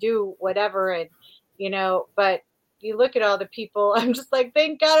go and we do whatever. And, but you look at all the people, I'm just like,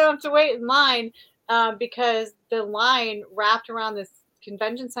 thank God I don't have to wait in line, because the line wrapped around this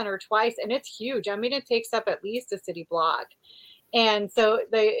convention center twice, and it's huge. I mean, it takes up at least a city block. And so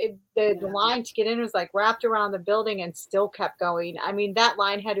the line to get in was like wrapped around the building and still kept going. I mean, that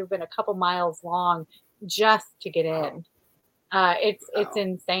line had to have been a couple miles long just to get in. It's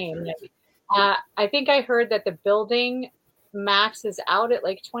insane. I think I heard that the building maxes out at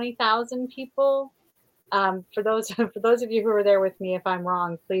like 20,000 people. For those of you who were there with me, if I'm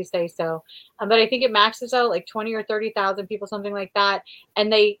wrong, please say so. But I think it maxes out like 20 or 30,000 people, something like that. And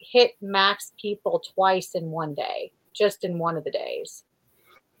they hit max people twice in one day, just in one of the days.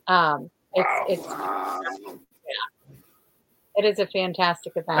 Yeah, it is a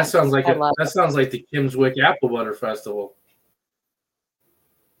fantastic event. That sounds like the Kimswick Apple Butter Festival.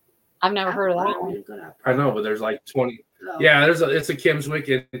 I've never heard of that one. I know, but there's like 20. Oh. Yeah, it's a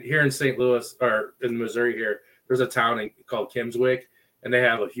Kimswick here in St. Louis, or in Missouri here. There's a town called Kimswick, and they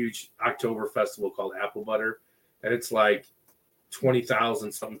have a huge October festival called Apple Butter, and it's like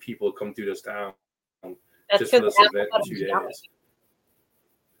 20,000 something people come through this town just for this event in 2 days.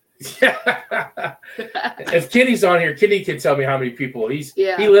 Yeah. If Kenny's on here, Kenny can tell me how many people. He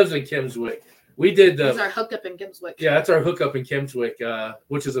lives in Kimswick. We did that's our hookup in Kimswick. Yeah, that's our hookup in Kimswick,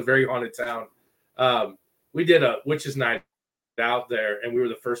 which is a very haunted town. We did a Witches Night Out there, and we were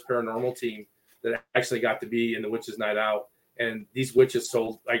the first paranormal team that actually got to be in the Witches Night Out. And these witches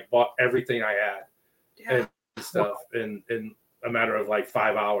bought everything I had and stuff in a matter of like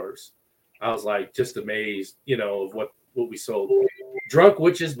 5 hours. I was like just amazed, of what we sold. Drunk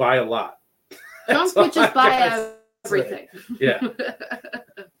witches buy a lot. Drunk witches buy everything. Yeah.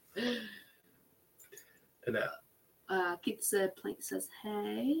 And Keith said, Plank says,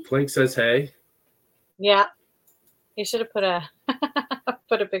 hey. Plank says, hey. Yeah. You should have put a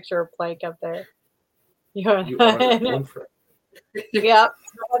picture of Plank up there. You are one friend. Yep.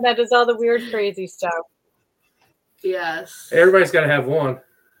 That does all the weird, crazy stuff. Yes. Everybody's got to have one.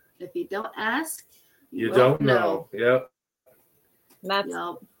 If you don't ask, you don't know. Yep.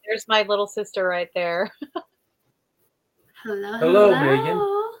 There's my little sister right there. Hello, Megan.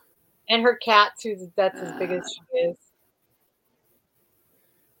 And her cat, that's as big as she is.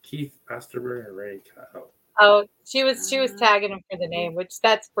 Keith Osterberg and Ray Kyle. Oh, she was tagging him for the name,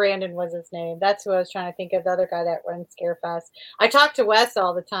 that's Brandon was his name. That's who I was trying to think of, the other guy that runs Scarefest. I talk to Wes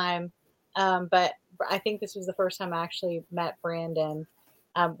all the time, but I think this was the first time I actually met Brandon.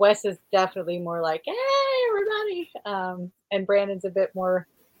 Wes is definitely more like, hey, everybody. And Brandon's a bit more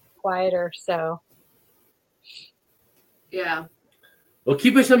quieter, so. Yeah. Well,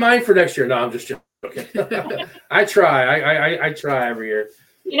 keep us in mind for next year. No, I'm just joking. I try. I try every year.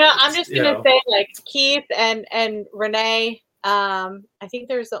 I'm just going to say, like, Keith and Renee, I think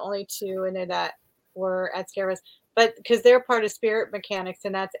there's the only two in there that were at Scarefest, but because they're part of Spirit Mechanics,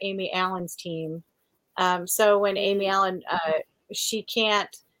 and that's Amy Allen's team. So when Amy Allen, she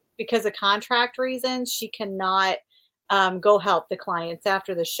can't, because of contract reasons, she cannot go help the clients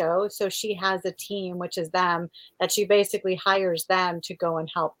after the show. So she has a team, which is them, that she basically hires them to go and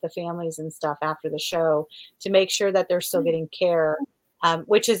help the families and stuff after the show to make sure that they're still getting care,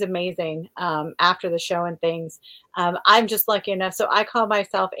 which is amazing after the show and things. I'm just lucky enough. So I call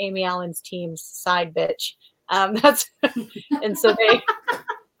myself Amy Allen's team's side bitch. And so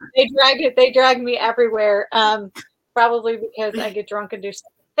they drag me everywhere, probably because I get drunk and do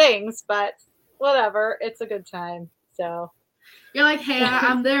things, but whatever. It's a good time. So you're like, hey,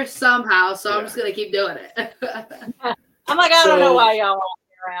 I'm there somehow, so I'm just gonna keep doing it. I'm like, I don't know why y'all want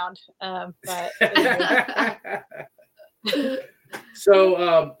me around, but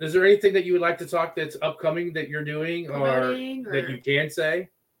so is there anything that you would like to talk that's upcoming that you're doing or that you can say?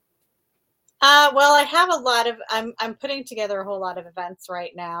 Well, I have a lot of, I'm putting together a whole lot of events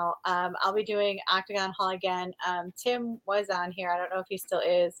right now. I'll be doing Octagon Hall again. Tim was on here. I don't know if he still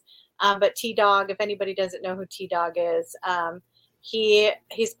is. But T-Dog, if anybody doesn't know who T-Dog is,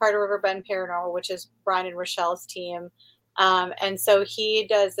 he's part of Riverbend Paranormal, which is Brian and Rochelle's team. And so he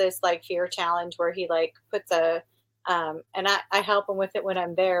does this like fear challenge where he like puts and I help him with it when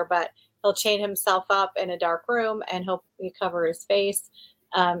I'm there, but he'll chain himself up in a dark room and he'll cover his face,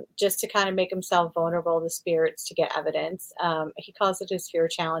 just to kind of make himself vulnerable to spirits to get evidence. He calls it his fear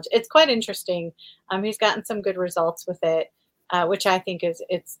challenge. It's quite interesting. He's gotten some good results with it. Which I think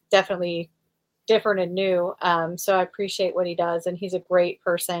it's definitely different and new. So I appreciate what he does, and he's a great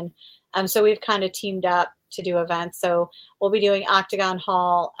person. So we've kind of teamed up to do events. So we'll be doing Octagon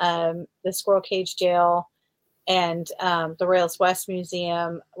Hall, the Squirrel Cage Jail, and the Rails West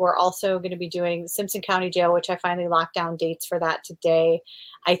Museum. We're also going to be doing Simpson County Jail, which I finally locked down dates for that today.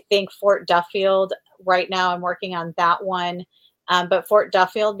 I think Fort Duffield, right now I'm working on that one. But Fort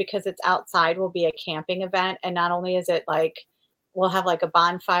Duffield, because it's outside, will be a camping event. And not only is it like, we'll have like a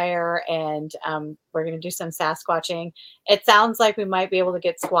bonfire and we're going to do some Sasquatching. It sounds like we might be able to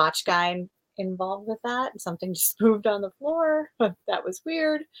get Squatch Guy involved with that. Something just moved on the floor. That was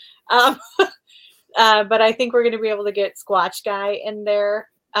weird. But I think we're going to be able to get Squatch Guy in there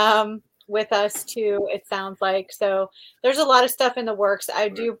with us too, it sounds like. So there's a lot of stuff in the works. I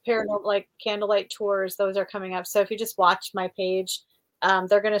do paranormal, like candlelight tours. Those are coming up. So if you just watch my page,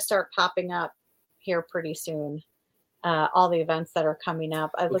 they're going to start popping up here pretty soon. All the events that are coming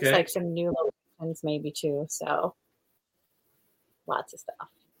up. It looks like some new locations maybe too. So lots of stuff.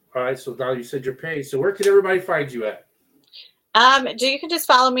 All right. So now you said your page. So where can everybody find you at? You can just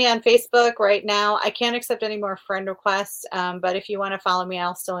follow me on Facebook right now. I can't accept any more friend requests, but if you want to follow me,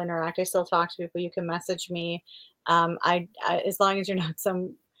 I'll still interact. I still talk to people. You can message me. I as long as you're not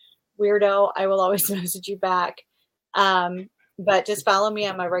some weirdo, I will always message you back. But just follow me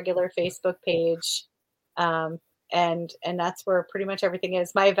on my regular Facebook page, and that's where pretty much everything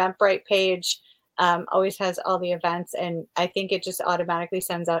is. My Eventbrite page always has all the events, and I think it just automatically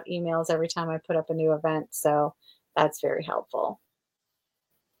sends out emails every time I put up a new event. So that's very helpful.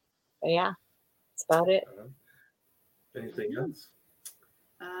 But yeah, that's about it. Anything else?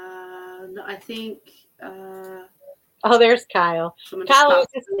 No, I think. Oh, there's Kyle. Kyle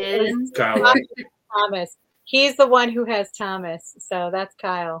is Kyle. Thomas. He's the one who has Thomas. So that's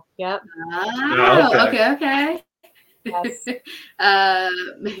Kyle. Yep. Oh, okay. Yes.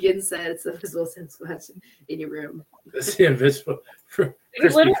 Megan said it's the invisible Sasquatch in your room. It's the invisible.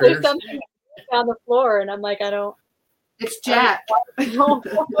 It's literally something on the floor, and I'm like, I don't. It's Jack. I don't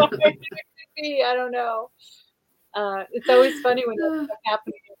know. It's always funny when that's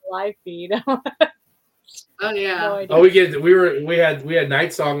happening in the live feed. Oh yeah. No, we had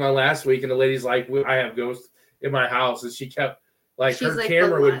Night Song on last week, and the lady's like, I have ghosts in my house, and she kept she's her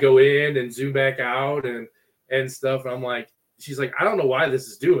camera would go in and zoom back out and stuff, and I'm like, she's like, I don't know why this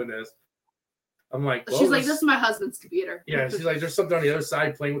is doing this. I'm like, well, she's like, this is my husband's computer. Yeah, she's like, there's something on the other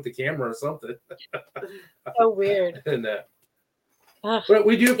side playing with the camera or something. So weird. And but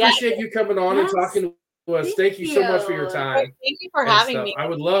we do appreciate you coming on and talking to us. Thank you so much for your time. Thank you for having me. I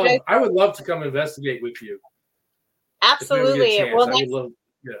would love to come investigate with you. Absolutely. Well, I would love,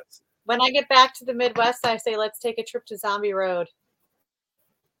 yes. When I get back to the Midwest, I say let's take a trip to Zombie Road.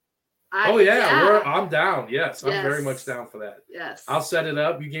 I'm down. Yes, I'm very much down for that. Yes. I'll set it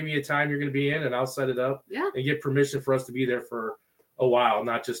up. You give me a time you're going to be in, and I'll set it up. Yeah. And get permission for us to be there for a while,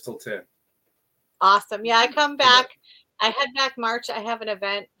 not just till 10. Awesome. Yeah, I come back. I head back March. I have an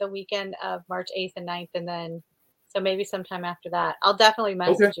event the weekend of March 8th and 9th, and then so maybe sometime after that. I'll definitely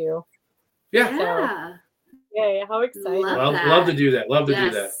message you. Yeah. So, yeah. How exciting. Love to do that. Love to do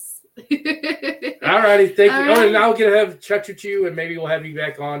that. All righty. Thank you. Right. Oh, and now we'll have chat with you, and maybe we'll have you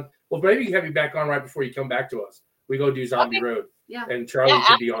back on. Well, maybe we can have you back on right before you come back to us. We go do Zombie Road. Yeah. And Charlie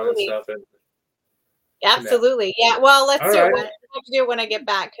can be on and stuff. Absolutely. Yeah. Well, let's do it. I have to do it when I get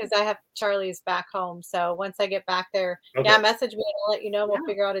back because I have Charlie's back home. So once I get back there, message me and I'll let you know. We'll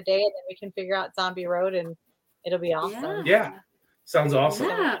figure out a day and then we can figure out Zombie Road and it'll be awesome. Yeah. Sounds awesome.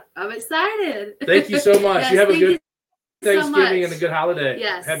 Yeah. I'm excited. Thank you so much. You have a good Thanksgiving and a good holiday.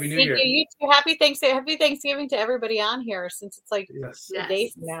 Yes. Happy New Year. You too. Happy Thanksgiving to everybody on here since it's like a day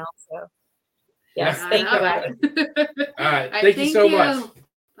from now. So yes, thank you. All right. Thank you so much.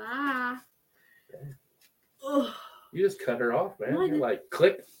 Bye. You just cut her off, man. You're like,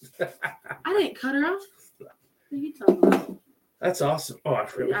 click. I didn't cut her off. What are you talking about? That's awesome. Oh, I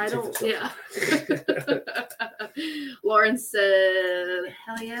forgot. I don't. Yeah. Lauren said,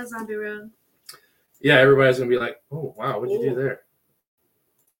 "Hell yeah, Zombie Road." Yeah, everybody's gonna be like, "Oh, wow, what'd you do there?"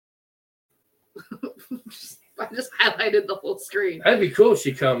 I just highlighted the whole screen. That'd be cool if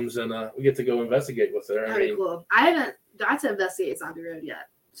she comes and we get to go investigate with her. That'd be cool. I haven't got to investigate Zombie Road yet,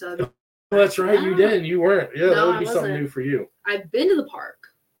 so. Well, that's right. You didn't. You weren't. Yeah, that would be something new for you. I've been to the park,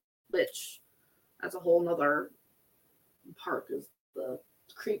 which that's a whole nother park. Is the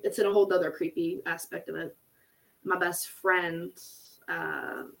creep? It's in a whole other creepy aspect of it. My best friend,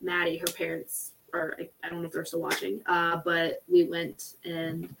 Maddie, her parents, or I don't know if they're still watching, but we went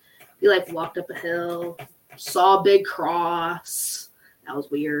and we walked up a hill, saw a big cross. That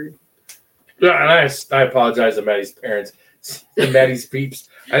was weird. Yeah, and I apologize to Maddie's parents. And Maddie's peeps.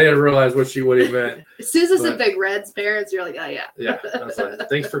 I didn't realize what she would have meant. As soon as I said Big Red's parents, you're like, oh yeah. Yeah. I was like,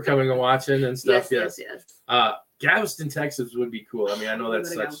 thanks for coming and watching and stuff. Yes. Galveston, Texas would be cool. I mean, I know that's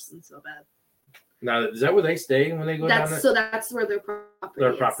such. Galveston so bad. Now, is that where they stay when they go down there? So that's where their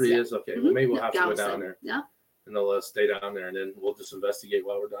property is. Okay. Mm-hmm. Well, maybe we'll have to go Galveston. down there. Yeah. And they'll stay down there, and then we'll just investigate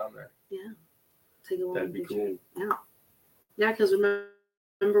while we're down there. Yeah. Take a That'd be cool. Yeah. Yeah, because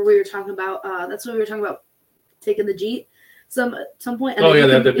remember we were talking about that's what we were talking about, taking the Jeep some point.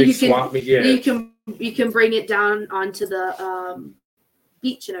 And the big swamp meet. Yeah. You can bring it down onto the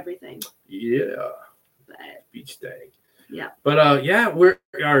beach and everything. Yeah. But, beach day. Yeah. But we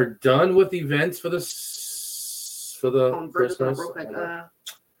are done with events for the Christmas. Real quick.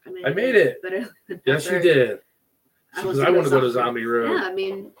 I made it. Yes, you did. Because I want to go to Zombie Road. Yeah, I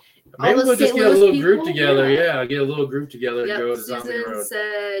mean, maybe we'll just get a little group together. Yeah, get a little group together and go to Zombie Road. Susan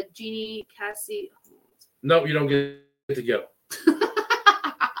said, Jeannie, Cassie. No, you don't get to go.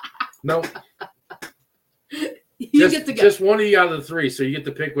 No. You get to go. Just one of you out of the three, so you get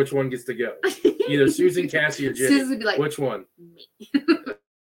to pick which one gets to go. Either Susan, Cassie, or Jenny. Susan would be like, which one? Me.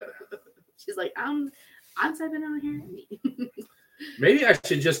 She's like, I'm typing on here. Me. Maybe I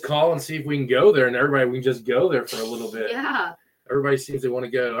should just call and see if we can go there, and we can just go there for a little bit. Yeah. Everybody seems they want to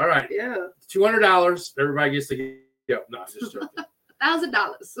go. All right. Yeah. $200. Everybody gets to go. No, I'm just joking.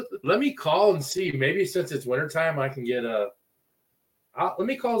 $1,000. Let me call and see. Maybe since it's wintertime, I can get let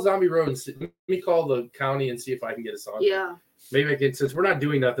me call Zombie Road and see. Let me call the county and see if I can get us on. Yeah. Maybe I can, since we're not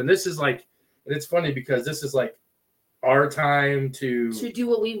doing nothing. This is like, and it's funny because this is like our time to do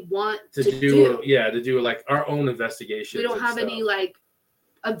what we want to do. To do like our own investigation. We don't have any like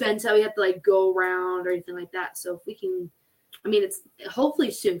events that we have to like go around or anything like that. So if we can, I mean, it's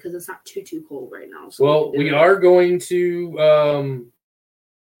hopefully soon because it's not too cold right now. So we are going to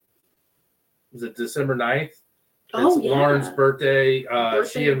is it December 9th? It's Lauren's birthday.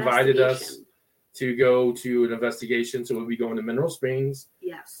 She invited us to go to an investigation. So we'll be going to Mineral Springs.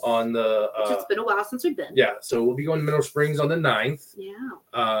 Yes. On the it's been a while since we've been. Yeah, so we'll be going to Mineral Springs on the 9th. Yeah.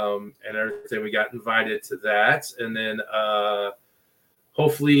 And everything. We got invited to that. And then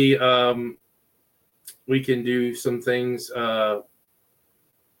hopefully we can do some things, cross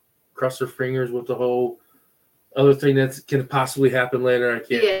our fingers with the whole other thing that can possibly happen later. I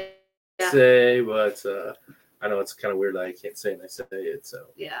can't say, but I know it's kind of weird that I can't say and I say it. So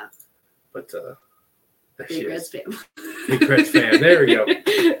yeah. But Big Red's fan. Big Red's fan. There we go.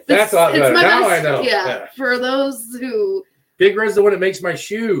 That's all good. Now I know. Yeah. For those who Big Red's the one that makes my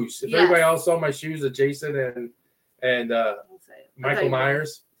shoes. If everybody else saw my shoes at Jason and Michael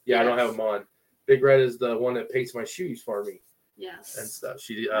Myers. Yeah, yes. I don't have them on. Big Red is the one that paints my shoes for me. Yes. And stuff.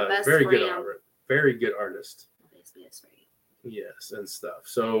 She very good artist. Very good artist. Yes, and stuff.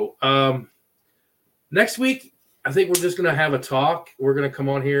 So next week, I think we're just gonna have a talk. We're gonna come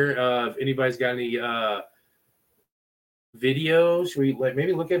on here. If anybody's got any videos, should we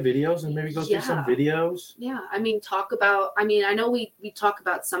maybe look at videos and maybe go through some videos? Yeah, I mean, talk about. I mean, I know we talk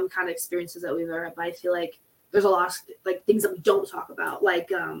about some kind of experiences that we've had, but I feel like there's a lot of like things that we don't talk about.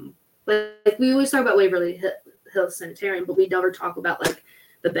 Like we always talk about Waverly Hill Sanitarium, but we never talk about like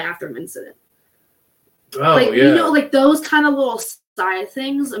the bathroom incident. Oh, like, yeah. You know, like those kind of little side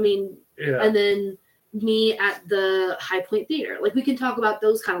things. I mean, yeah. And then me at the High Point Theater. Like we can talk about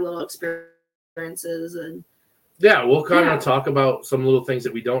those kind of little experiences and. Yeah, we'll kind of talk about some little things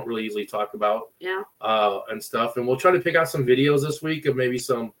that we don't really usually talk about. Yeah. And stuff. And we'll try to pick out some videos this week of maybe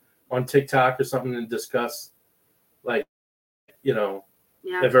some on TikTok or something to discuss. Like, you know,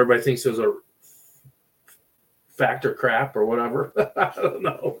 if everybody thinks there's a fact or crap or whatever. I don't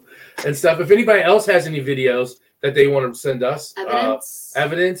know. And stuff. If anybody else has any videos that they want to send us,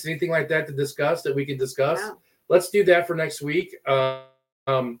 evidence, anything like that to discuss that we can discuss, let's do that for next week.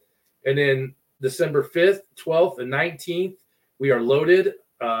 And then December 5th, 12th, and 19th, we are loaded.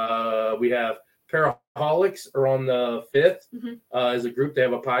 We have Paraholics are on the 5th as a group. They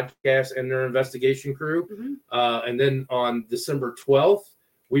have a podcast and their investigation crew. And then on December 12th,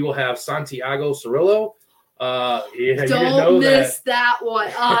 we will have Santiago Cirillo. Don't miss that one.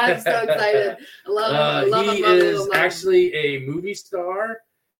 Oh, I'm so excited. I love him. He is actually a movie star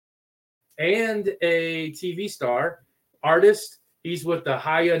and a TV star, artist. He's with the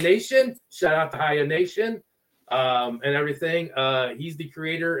Haya Nation. Shout out to Haya Nation and everything. He's the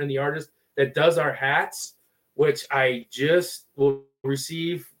creator and the artist that does our hats, which I just will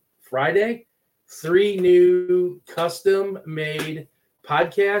receive Friday. 3 new custom-made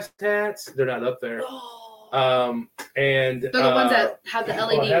podcast hats. They're not up there. And they're the ones that have the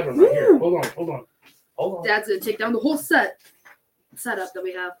LED. I have them right here. Hold on. Dad's gonna take down the whole setup that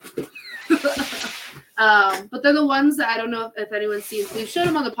we have. But they're the ones that I don't know if anyone's seen. We've showed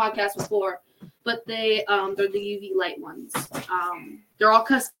them on the podcast before, but they're the UV light ones. They're all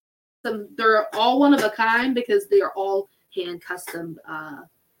custom. They're all one of a kind because they are all hand custom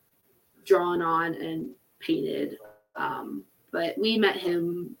drawn on and painted. But we met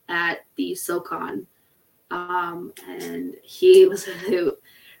him at the SoCon, and he was a hoot.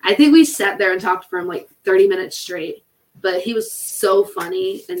 I think we sat there and talked for him like 30 minutes straight, but he was so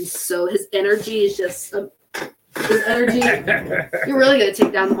funny, and so his energy is just his energy. You're really gonna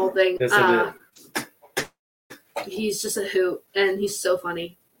take down the whole thing. Yes, he's just a hoot, and he's so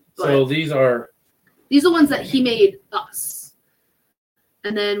funny. But so these are ones that he made us.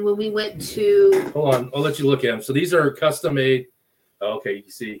 And then when we went to, hold on, I'll let you look at them. So these are custom made. Okay, you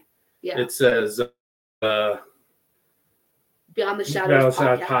can see. Yeah. It says Beyond the Shadows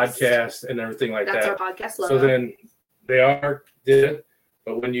podcast and everything like That's that. our podcast logo. So then they did,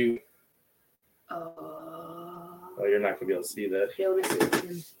 but when you you're not gonna be able to see that. Here, let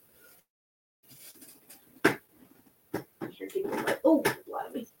me see if we can. Oh,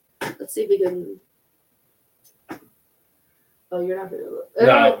 blimey. Let's see if we can. Oh, you're not gonna.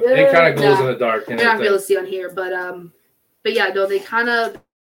 No, it kind of glows in the dark. You're not gonna be able to see on here, but yeah, no,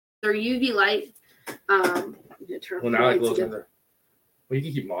 they're UV light. Well, now it glows in there. Well, you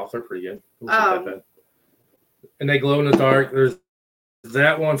can keep them off. They're pretty good. That bad. And they glow in the dark. There's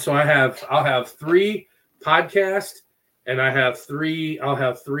that one. So I'll have 3 podcasts, and I'll have three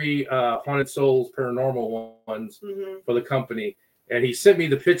Haunted Souls paranormal ones for the company. And he sent me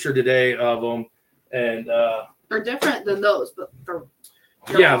the picture today of them, and they're different than those, but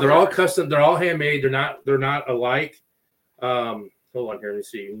they're all custom. They're all handmade. They're not alike. Hold on here. Let me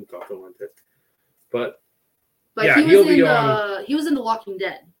see. You can talk to one bit. But yeah, he was in The Walking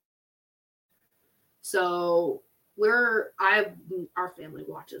Dead. So our family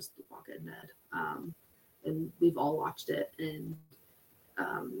watches The Walking Dead, and we've all watched it, and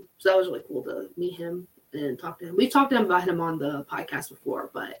so that was really cool to meet him and talk to him. We've talked to him about him on the podcast before,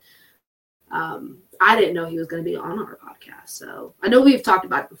 but I didn't know he was going to be on our podcast. So I know we've talked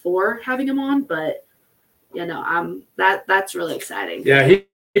about it before having him on, but that's really exciting. Yeah,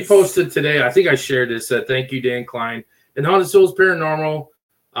 he posted today. I think I shared this. Said thank you, Dan Klein, and Haunted Souls Paranormal.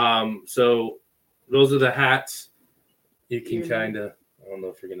 So those are the hats. You can kind of. I don't know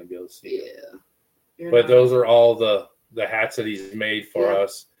if you're going to be able to see. Yeah. But those are all the hats that he's made for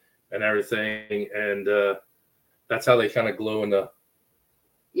us and everything, and that's how they kind of glow in the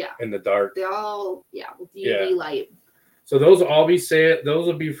dark. They all with UV light. So those will all be those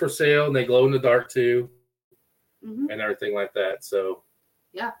will be for sale, and they glow in the dark too, and everything like that. So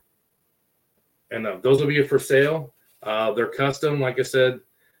and those will be for sale. They're custom, like I said.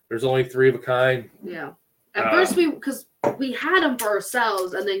 There's only 3 of a kind. Yeah. At first, because we had them for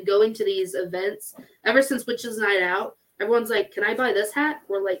ourselves, and then going to these events, ever since Witches Night Out, everyone's like, "Can I buy this hat?"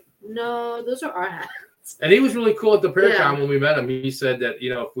 We're like, "No, those are our hats." And he was really cool at the Paracon when we met him. He said that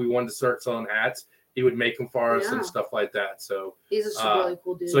if we wanted to start selling hats, he would make them for us and stuff like that. So he's just a really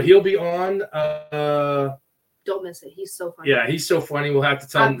cool dude. So he'll be on. Don't miss it. He's so funny. Yeah, he's so funny. We'll have to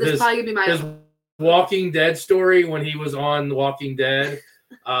tell him his Walking Dead story when he was on The Walking Dead.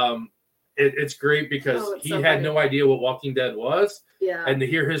 It's great because he had no idea what Walking Dead was. Yeah. And to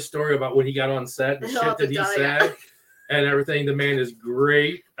hear his story about when he got on set, the shit that he said and everything, the man is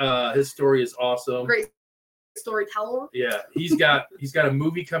great. His story is awesome. Great storyteller. Yeah. He's got a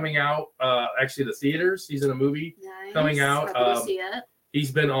movie coming out, actually the theaters. He's in a movie coming out.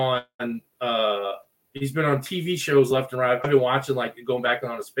 He's been on TV shows left and right. I've been watching, going back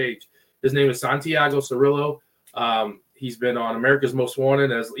on his page. His name is Santiago Cirillo. He's been on America's Most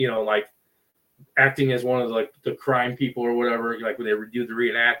Wanted as, acting as one of the crime people or whatever, when they do the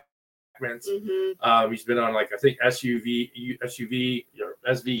reenactments. He's been on I think SUV or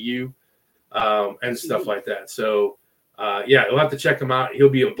SVU and stuff like that. So we'll have to check him out. He'll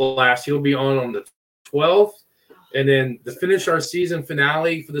be a blast. He'll be on the 12th. And then to finish our season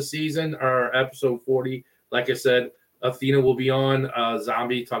finale for the season, our episode 40, like I said, Athena will be on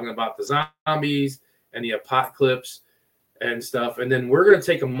Zombie, talking about the zombies and the apocalypse and stuff. And then we're going to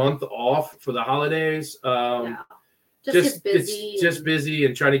take a month off for the holidays. Just busy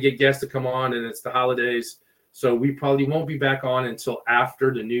and trying to get guests to come on, and it's the holidays. So we probably won't be back on until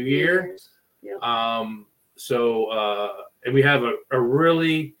after the new year. Yep. And we have a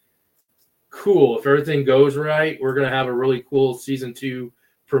really cool, if everything goes right, we're going to have a really cool season 2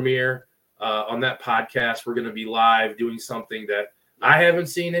 premiere on that podcast. We're going to be live doing something that I haven't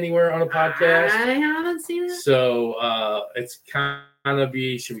seen anywhere on a podcast. I haven't seen it. So it's kind of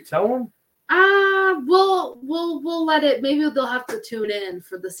should we tell them? We'll let it. Maybe they'll have to tune in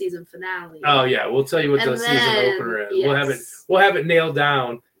for the season finale. Oh yeah, we'll tell you what the season opener is. Yes. We'll have it nailed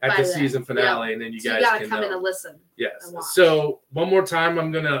down at the season finale, and then you guys gotta can come in and listen. Yes. So one more time,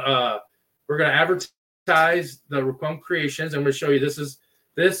 we're gonna advertise the Requiem Creations. I'm gonna show you. This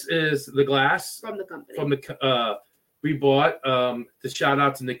This is the glass from the company. We bought the shout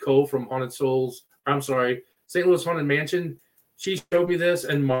out to Nicole from Haunted Souls. I'm sorry, St. Louis Haunted Mansion. She showed me this,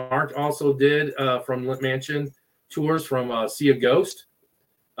 and Mark also did from Lit Mansion tours from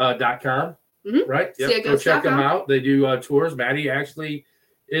seeaghost.com. Right? Yep. Go check them out. They do tours. Maddie actually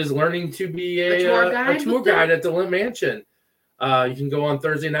is learning to be a tour guide at the Lit Mansion. You can go on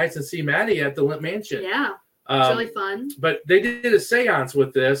Thursday nights and see Maddie at the Lit Mansion. Yeah. It's really fun. But they did a seance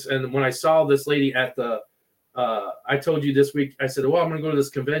with this, and when I saw this lady at the I told you this week, I said, well, I'm going to go to this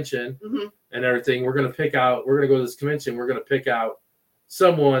convention and everything. We're going to go to this convention. We're going to pick out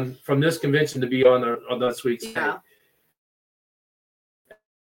someone from this convention to be on this week's night.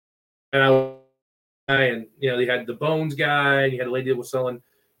 And they had the bones guy, and you had a lady that was selling,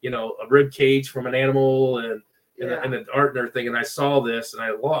 a rib cage from an animal and the art and everything. And I saw this and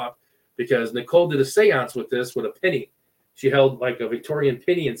I laughed because Nicole did a seance with this with a penny. She held like a Victorian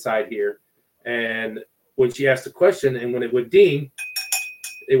penny inside here. And when she asked the question, and when it would ding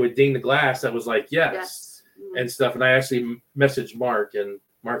the glass, that was like, yes. And stuff. And I actually messaged Mark, and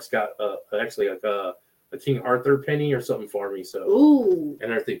Mark's got actually like a King Arthur penny or something for me. So,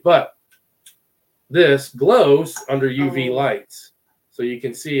 and everything. But this glows under UV lights. So you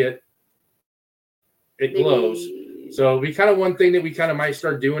can see it. It glows. So one thing that we kind of might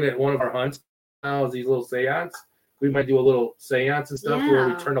start doing at one of our hunts now is these little seance. We might do a little seance and stuff where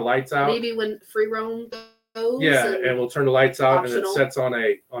we turn the lights out. Maybe when free roam goes. Yeah, and we'll turn the lights out and it sets on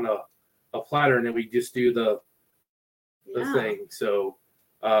a platter, and then we just do the thing. So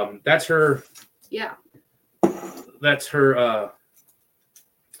that's her. Yeah. That's her.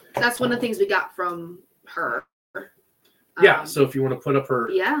 That's one of the things we got from her. So if you want to put up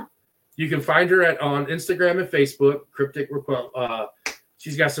her. Yeah. You can find her on Instagram and Facebook, Cryptic.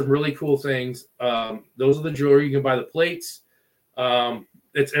 She's got some really cool things. Those are the jewelry. You can buy the plates.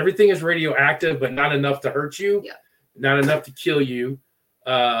 Everything is radioactive, but not enough to hurt you. Yeah. Not enough to kill you,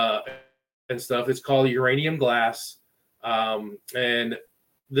 and stuff. It's called uranium glass. And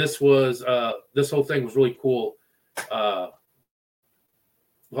this whole thing was really cool. All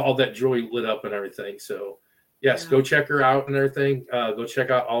that jewelry lit up and everything. So yes, go check her out and everything. Go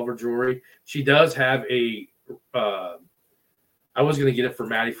check out all of her jewelry. She does have I was going to get it for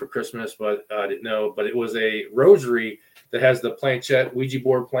Maddie for Christmas, but I didn't know. But it was a rosary that has the planchette, Ouija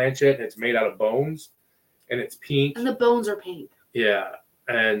board planchette, and it's made out of bones, and it's pink. And the bones are pink. Yeah,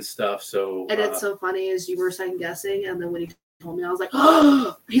 and stuff. So. And it's so funny as you were second guessing, and then when he told me, I was like,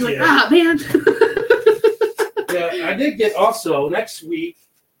 oh, he's like, man. Yeah, I did get also next week.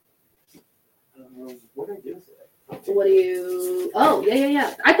 What did I do today? What do you? Oh,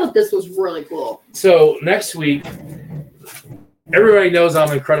 yeah. I thought this was really cool. So next week, everybody knows I'm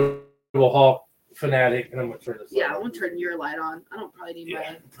an Incredible Hulk fanatic, and I'm gonna turn this. Yeah, I'm gonna turn your light on. I don't probably need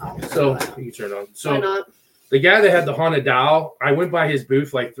mine. So you can turn it on. So why not? The guy that had the haunted doll, I went by his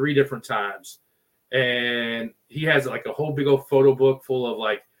booth like 3 different times, and he has like a whole big old photo book full of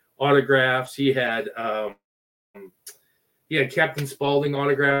like autographs. He had Captain Spaulding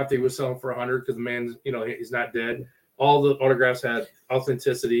autograph that he was selling for $100 because the man, he's not dead. All the autographs had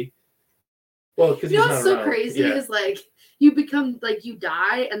authenticity. Well, because what's so crazy is like you become like you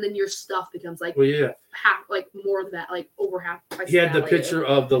die, and then your stuff becomes like half, like more than that, like over half. He had the picture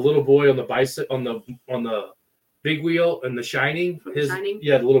of the little boy on the bicycle on the big wheel and the Shining.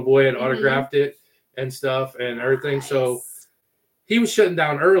 The little boy had autographed it and stuff and everything. Nice. So he was shutting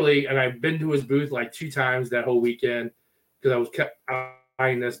down early, and I've been to his booth like 2 times that whole weekend. Because I was kept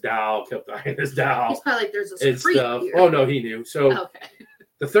eyeing this doll. He's probably like, there's this freak stuff. Here. Oh no, he knew. So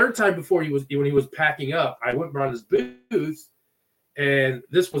the third time before when he was packing up, I went around his booth, and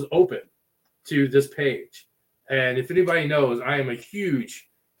this was open to this page. And if anybody knows, I am a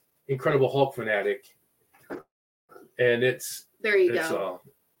huge Incredible Hulk fanatic, and it's there. You go.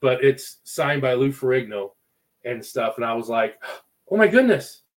 But it's signed by Lou Ferrigno and stuff. And I was like, oh my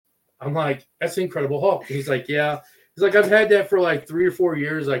goodness! I'm like, that's Incredible Hulk. And he's like, yeah. He's like, I've had that for like 3 or 4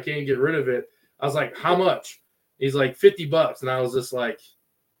 years. I can't get rid of it. I was like, how much? He's like, $50. And I was just like,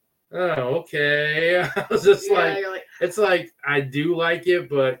 oh, okay. I was just like, it's like, I do like it,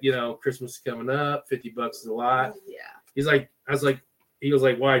 but Christmas is coming up. $50 is a lot. Yeah. He was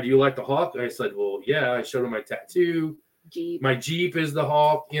like, why? Do you like the Hawk? And I said, well, yeah. I showed him my tattoo. Jeep. My Jeep is the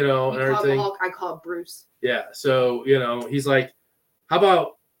Hawk, and everything. Call the Hawk, I call it Bruce. Yeah. So, he's like, how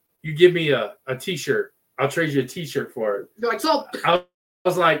about you give me a T-shirt? I'll trade you a T-shirt for it. You're like, so I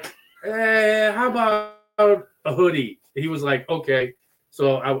was like, how about a hoodie? He was like, okay.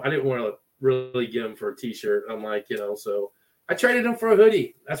 So I didn't want to really give him for a T-shirt. I'm like, so I traded him for a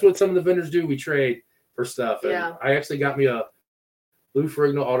hoodie. That's what some of the vendors do. We trade for stuff. And I actually got me a Lou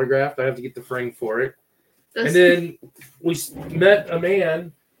Ferrigno autographed. I have to get the frame for it. And then we met a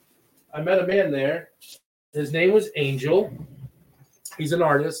man. I met a man there. His name was Angel. He's an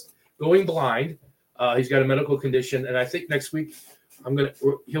artist going blind. He's got a medical condition, and I think next week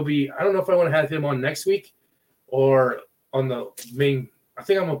he'll be. I don't know if I want to have him on next week or on the main. I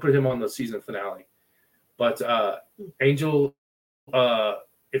think I'm gonna put him on the season finale. But Angel,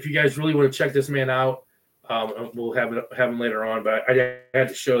 if you guys really want to check this man out, we'll have him later on. But I had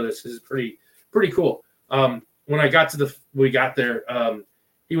to show this. This is pretty cool. When we got there,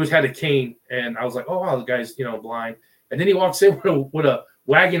 he had a cane, and I was like, oh wow, the guy's blind. And then he walks in with a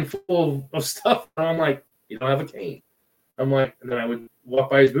wagon full of stuff, and I'm like, you don't have a cane. I'm like, and then I would walk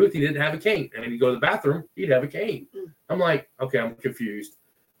by his booth, he didn't have a cane, and then he'd go to the bathroom, he'd have a cane. I'm like, okay, I'm confused.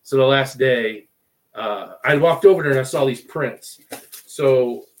 So the last day, I walked over there and I saw these prints.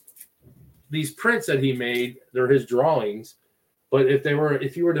 So these prints that he made, they're his drawings. But if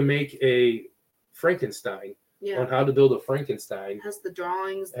you were to make a Frankenstein, on how to build a Frankenstein, it has the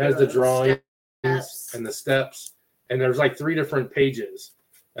drawings, steps. And the steps, and there's like 3 different pages,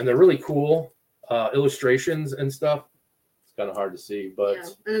 and they're really cool illustrations and stuff. It's kind of hard to see, but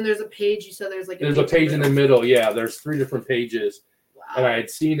and then there's a page. You said there's a page in the middle. Yeah, there's 3 different pages. Wow. And I had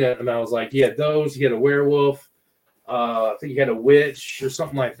seen it, and I was like, he had those. He had a werewolf. I think he had a witch or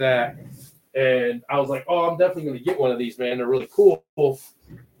something like that. And I was like, oh, I'm definitely going to get one of these, man. They're really cool.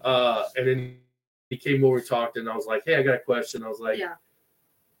 And then he came over and talked, and I was like, hey, I got a question. I was like,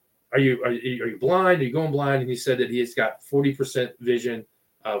 are you blind? Are you going blind? And he said that he's got 40% vision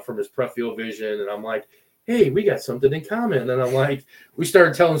from his peripheral vision. And I'm like, hey, we got something in common. And I'm like, we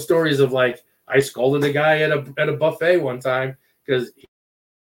started telling stories of like, I scolded a guy at a buffet one time because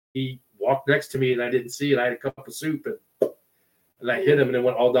he walked next to me and I didn't see it. I had a cup of soup and I hit him and it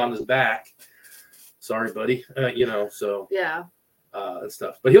went all down his back. Sorry, buddy. So yeah. And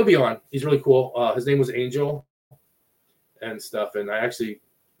stuff. But he'll be on. He's really cool. His name was Angel and stuff. And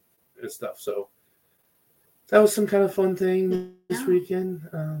and stuff. So that was some kind of fun thing this weekend.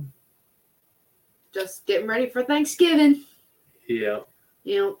 Just getting ready for Thanksgiving. Yeah.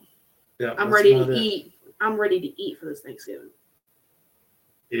 Yeah, I'm ready to eat. I'm ready to eat for this Thanksgiving.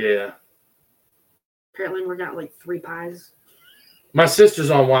 Yeah. Apparently, we're got like 3 pies. My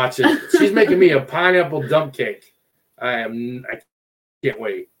sister's on watching. She's making me a pineapple dump cake. I can't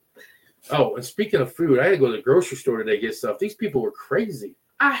wait. Oh, and speaking of food, I had to go to the grocery store today to get stuff. These people were crazy.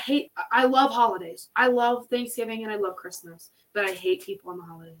 I love holidays. I love Thanksgiving and I love Christmas, but I hate people on the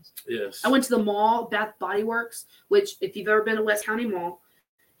holidays. Yes. I went to the mall, Bath Body Works, which if you've ever been to West County Mall,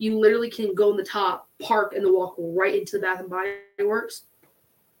 you literally can go in the top, park, and then walk right into the Bath and Body Works.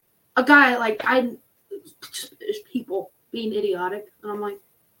 A guy, just people being idiotic. And I'm like,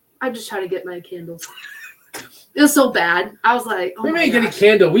 I just try to get my candles. It was so bad. I was like, oh, we may get a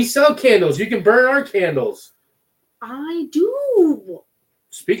candle. We sell candles. You can burn our candles. I do.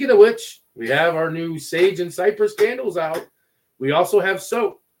 Speaking of which, we have our new sage and cypress candles out. We also have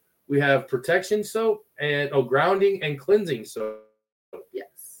soap. We have protection soap and grounding and cleansing soap.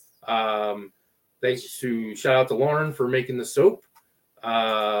 Yes. Thanks to shout out to Lauren for making the soap.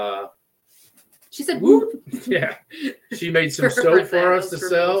 She said, "Woo!" Yeah, she made some soap for us to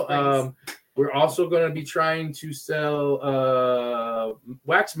sell. We're also going to be trying to sell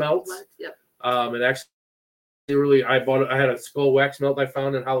wax melts. Yep. And actually, I had a skull wax melt I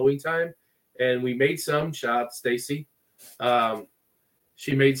found in Halloween time, and we made some. Shout out to Stacy.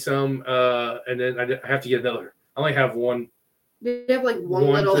 She made some, and then I have to get another. I only have one. They have like one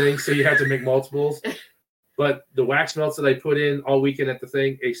little thing, so you have to make multiples. But the wax melts that I put in all weekend at the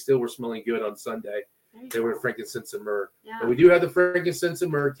thing, they still were smelling good on Sunday. They were frankincense and myrrh. Yeah. But we do have the frankincense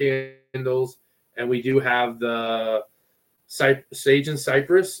and myrrh candles, and we do have the sage and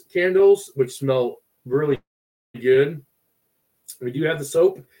cypress candles, which smell really good. We do have the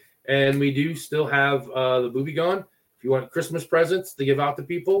soap, and we do still have the Boobie Gone. If you want Christmas presents to give out to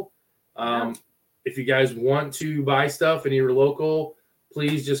people, if you guys want to buy stuff and you're local,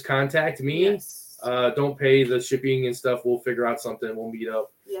 please just contact me. Yes. Don't pay the shipping and stuff. We'll figure out something. We'll meet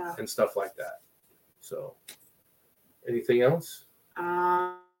up and stuff like that. So, anything else?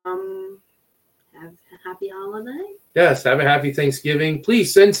 Have a happy holiday. Yes, have a happy Thanksgiving.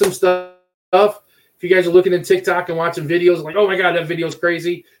 Please send some stuff. If you guys are looking at TikTok and watching videos like, oh my God, that video is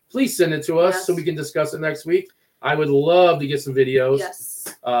crazy, please send it to us so we can discuss it next week. I would love to get some videos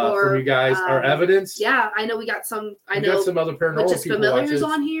from you guys. Our evidence. Yeah, I know we got some. We got some other paranormal people familiars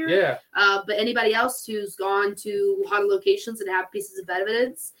on here. Yeah. But anybody else who's gone to haunted locations and have pieces of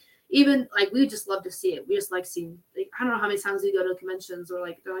evidence, even like we just love to see it. We just like seeing. I don't know how many times we go to conventions or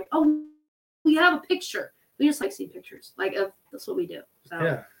they're like, oh, we have a picture. we just like seeing pictures. Like that's what we do.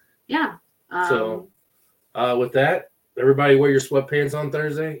 So yeah. So with that, everybody wear your sweatpants on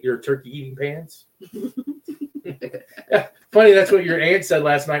Thursday. Your turkey eating pants. Yeah, funny. That's what your aunt said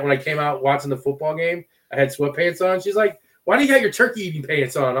last night when I came out watching the football game. I had sweatpants on. She's like, "Why do you got your turkey eating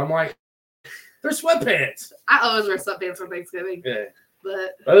pants on?" I'm like, "They're sweatpants." I always wear sweatpants for Thanksgiving. Yeah.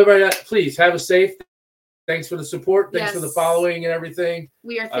 But everybody, please have a safe. Thanks for the support. Thanks for the following and everything.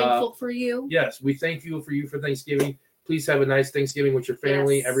 We are thankful for you. Yes, we thank you for Thanksgiving. Please have a nice Thanksgiving with your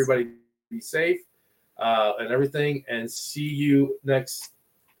family. Yes. Everybody be safe and everything. And see you next.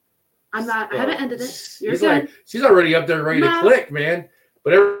 I haven't ended it. You're good. Like, she's already up there ready to click, man.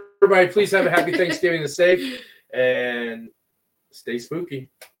 But everybody, please have a happy Thanksgiving and safe. And stay spooky.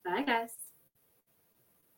 Bye, guys.